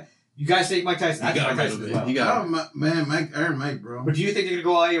 you guys think Mike Tyson? I He think got Mike rid Tyson of as it. well. He got. Oh, man, Mike, Iron Mike, bro. But do you think they're gonna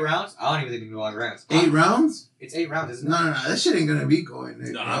go all 8 rounds? I don't even think they're gonna go all 8 rounds. 8 rounds? It's 8 rounds, isn't it? No, that shit ain't gonna be going.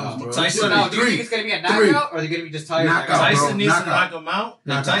 Nick. Nah, bro. Tyson- It's So gonna now, be do you think 3. it's gonna be a Three. knockout, or are they gonna be just tired? Knockout, Tyson bro. needs to Knockout. knock him out. If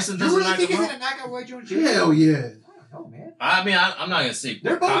Knockout. Tyson You doesn't really knock think him he's out, gonna knock out Roy Jones Jr.? Hell yeah. I don't know, man. I mean, I'm not gonna say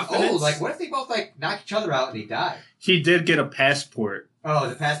They're both confidence. old. Like, what if they both like knock each other out and they die? He did get a passport Oh,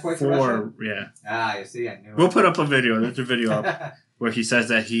 the passport for Russia? for yeah. Ah, you see, I knew. We'll put up a video. There's a video up where he says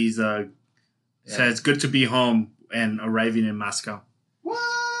that he's says good to be home and arriving in Moscow. What?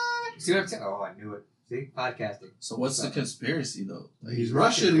 See what I'm saying? Oh, I knew it. See, podcasting. So what's the conspiracy though? Like, He's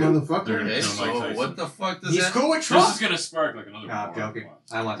Russian, dude. motherfucker. They're- okay, Mike so Tyson. what the fuck does He's that? cool with This Trump. is gonna spark like another. No, I'm war. joking.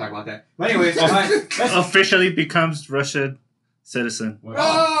 I don't want to talk about that. But anyways, all right, let's- Officially becomes Russian citizen. Wow.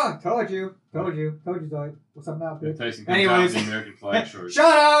 Oh, told you, Zoe. What's up now, If bitch? Tyson comes Anyways. out in the American flag shorts.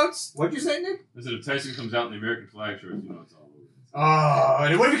 Shoutouts. What'd you say, Nick? I said if Tyson comes out in the American flag shorts, you know it's all over. Oh,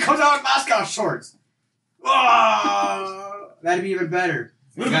 and what if he comes out in Moscow shorts? Oh, that'd be even better.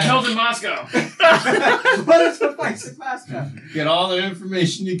 What if he killed in Moscow? What if the fight's in Moscow? Get all the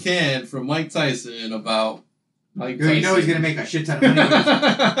information you can from Mike Tyson about Mike Dude, Tyson. you know he's gonna make a shit ton of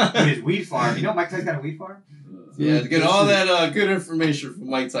money with his weed farm. You know Mike Tyson's got a weed farm? Yeah, to get all that good information from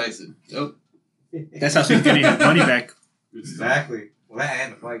Mike Tyson. Yep. That's how he's getting his money back. Good stuff. Exactly. Well, that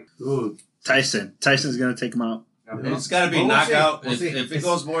and the fight. Dude, Tyson's gonna take him out. It's got to be Well, we'll see. knockout. We'll see. If it It's-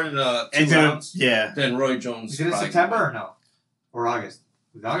 goes more than 2 And then- rounds, yeah, then Roy Jones. Is it in probably September can or no? Or August?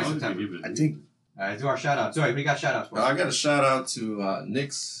 Is it August or September? I think. Alright, do our shout outs. Sorry, we got shout outs. win. I got a shout out to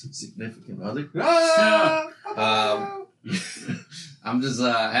Nick's significant other. Ah! I'm just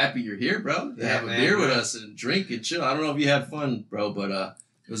happy you're here, bro. To Yeah, have a man, beer with man. us and drink and chill. I don't know if you had fun, bro, but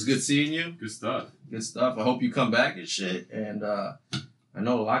it was good seeing you. Good stuff. Good stuff. I hope you come back and shit. And I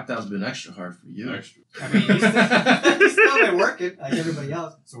know lockdown's been extra hard for you. Extra. I mean, he's still been working like everybody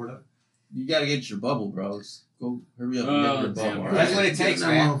else, sort of. You gotta get your bubble, bros. Go hurry up and Oh, get your damn bubble. right. all That's right? what it takes, that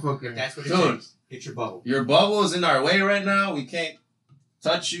man. motherfucker. That's what it Dude. takes. Get your bubble. Your bubble is in our way right now. We can't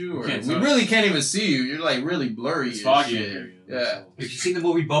touch you, or Can't we touch. really can't even see you. You're like really blurry. It's and foggy in shit. here. Yeah. If you've seen the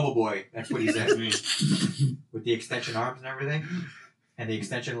movie Bubble Boy, that's what he's That's in. me. With the extension arms and everything. And the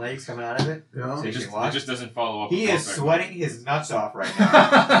extension legs coming out of it. Yeah. So It you just, can watch. it just doesn't follow up. He with is Outback. sweating his nuts off right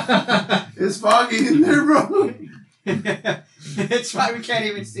now. It's foggy in there, bro. It's why we can't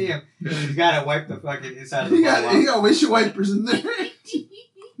even see him. You gotta wipe the fucking inside of the He bottle got windshield wipers in there.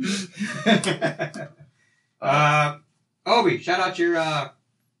 Obi, shout out your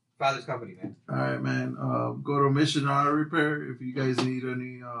father's company, man. All right, man. Go to Mission Auto Repair if you guys need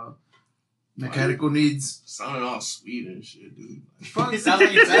any mechanical needs. Sounding all sweet and shit, dude. It sounds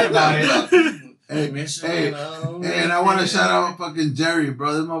like you're sad about it. Hey, Mission, hey, and I want to shout out fucking Jerry,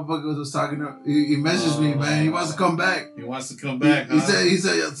 bro. This motherfucker was talking to. He messaged me, man. He wants to come back. He wants to come back. He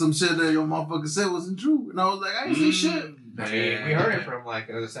said some shit that your motherfucker said wasn't true, and I was like, I ain't say shit. I mean, we heard it from like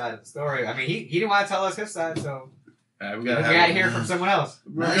the other side of the story. I mean, he didn't want to tell us his side, so we we gotta hear it from someone else.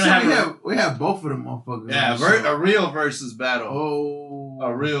 We're Man, gonna so we have both of them motherfuckers. Yeah, on the show. a real versus battle. Oh,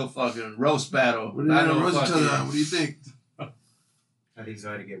 A real fucking roast battle. What are they Not gonna no roast each fucking- other on? What do you think? I think he's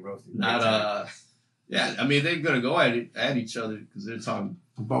going to get roasted. Not yeah. I mean, they're gonna go at each other because they're talking.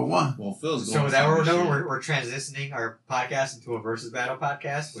 About one. Well, Phil's going. So is that what we're talking doing? shit. We're transitioning our podcast into a versus battle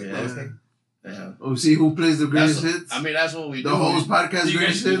podcast with Yeah. roasting. Yeah. Oh, see who plays the greatest That's, hits? I mean, that's what we do. The host podcast You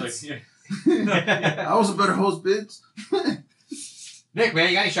greatest guys do, hits. like, yeah. I was a better host, bitch. Nick, man,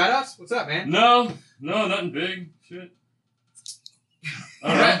 you got any shout outs? What's up, man? No, nothing big. Shit. All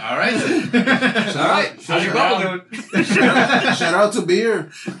right. All right. All right. How's your bubble doing? Shout out to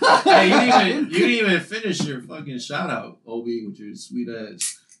beer. Hey, you didn't even finish your fucking shout out, Obi, with your sweet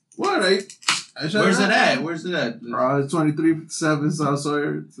ass. What? I shout Where's out. it at? Where's it at? 2357 South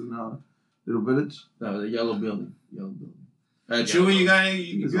Sawyer. It's in Little Village. No, the yellow building. Chewy, you got any?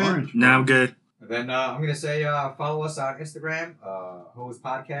 You It's good? orange. Now I'm good. And then I'm going to say follow us on Instagram, Hose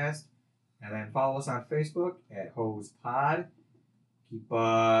Podcast. And then follow us on Facebook at Hose Pod.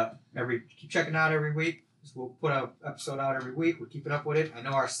 Keep checking out every week. We'll put an episode out every week. We're keeping up with it. I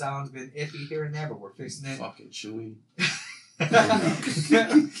know our sound's been iffy here and there, but we're fixing it. Fucking Chewy.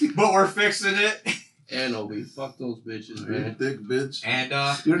 But we're fixing it. And Obi. Fuck those bitches, You man. thick bitch. And You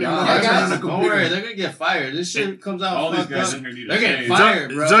don't even know Yeah, how to turn on guys, the don't computer. worry, they're gonna get fired. This shit comes out All these fucked guys up. in here need They're a getting shave.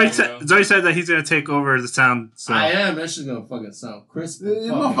 fired, bro. Zoe said that he's gonna take over the sound. So I am. That shit's gonna fucking sound crisp. You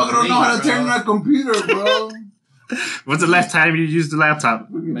motherfucker don't know how to turn on a computer, bro. when's the last time you used the laptop?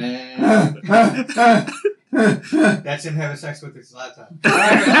 Man. that's him having sex with his laptop. All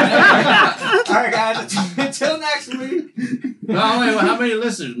right, guys. Until next week. No, wait, how many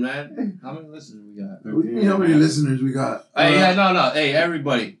listeners, man? How many listeners we got? What do you mean how many listeners we got? Hey, yeah, no. Hey,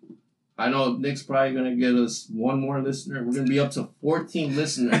 everybody. I know Nick's probably gonna get us one more listener. We're gonna be up to 14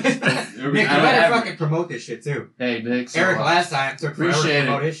 listeners. Nick, you I better fucking promote this shit too. Hey, Nick. So, Eric last time took forever to Appreciate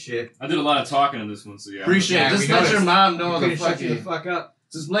promote it. his shit. did a lot of talking on this one, so yeah. Appreciate Yeah, it. Just we let noticed. your mom You know the couldn't shut you the fucking. fuck up.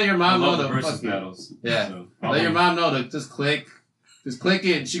 Just let your I mom know love the the versus fucking. battles. Yeah. So, Let your mom know to just click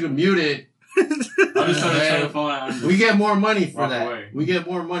it. And she can mute it. I'll just turn the phone on. We get more money for Walk that. away. We get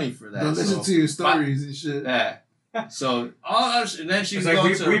more money for that. Don't listen so- to your stories and shit. Yeah. So and then she It's can like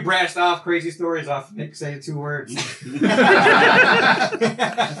go we to. branched off crazy stories off Nick saying 2 words.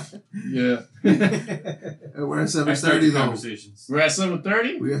 Yeah. And we're at I start 7:30 the though. conversations. We're at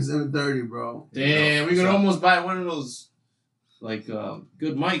 7:30. We at 7:30, bro. Damn, we could so- almost buy one of those, like,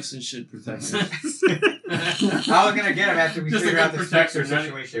 good mics and shit protectors. I was gonna get him after we Just a figure out good this mixer protector.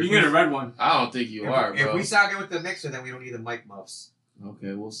 situation. You can get a red one. I don't think you are, If bro. we sound good with the mixer, then we don't need the mic muffs.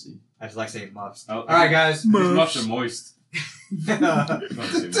 Okay, we'll see. I just like saying muffs. Oh, All right, guys. These muffs are moist.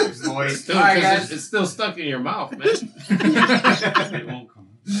 Moist. Still, All right, 'cause guys. it's still stuck in your mouth, man. It won't come.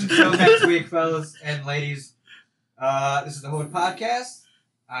 Until next week, fellas and ladies. This is the Hood Podcast.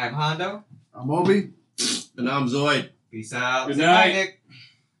 I'm Hondo. I'm Obi. And I'm Zoid. Peace out. Good Say night. bye, Nick.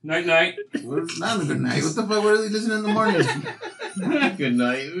 Night, night. Not a good night. What the fuck? What are they listening in the morning? Good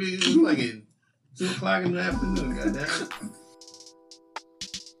night. It's like at 2 o'clock in the afternoon, goddamn.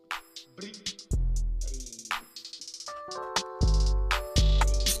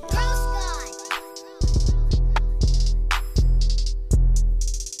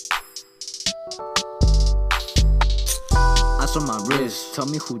 Ice on my wrist, tell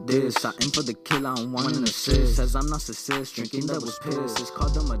me who this. I aim for the kill, I don't want an assist. Says I'm narcissist, drinking that was piss. It's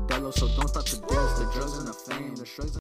called the Modelo, so don't stop to diss. The drugs and the fame, the shrugs.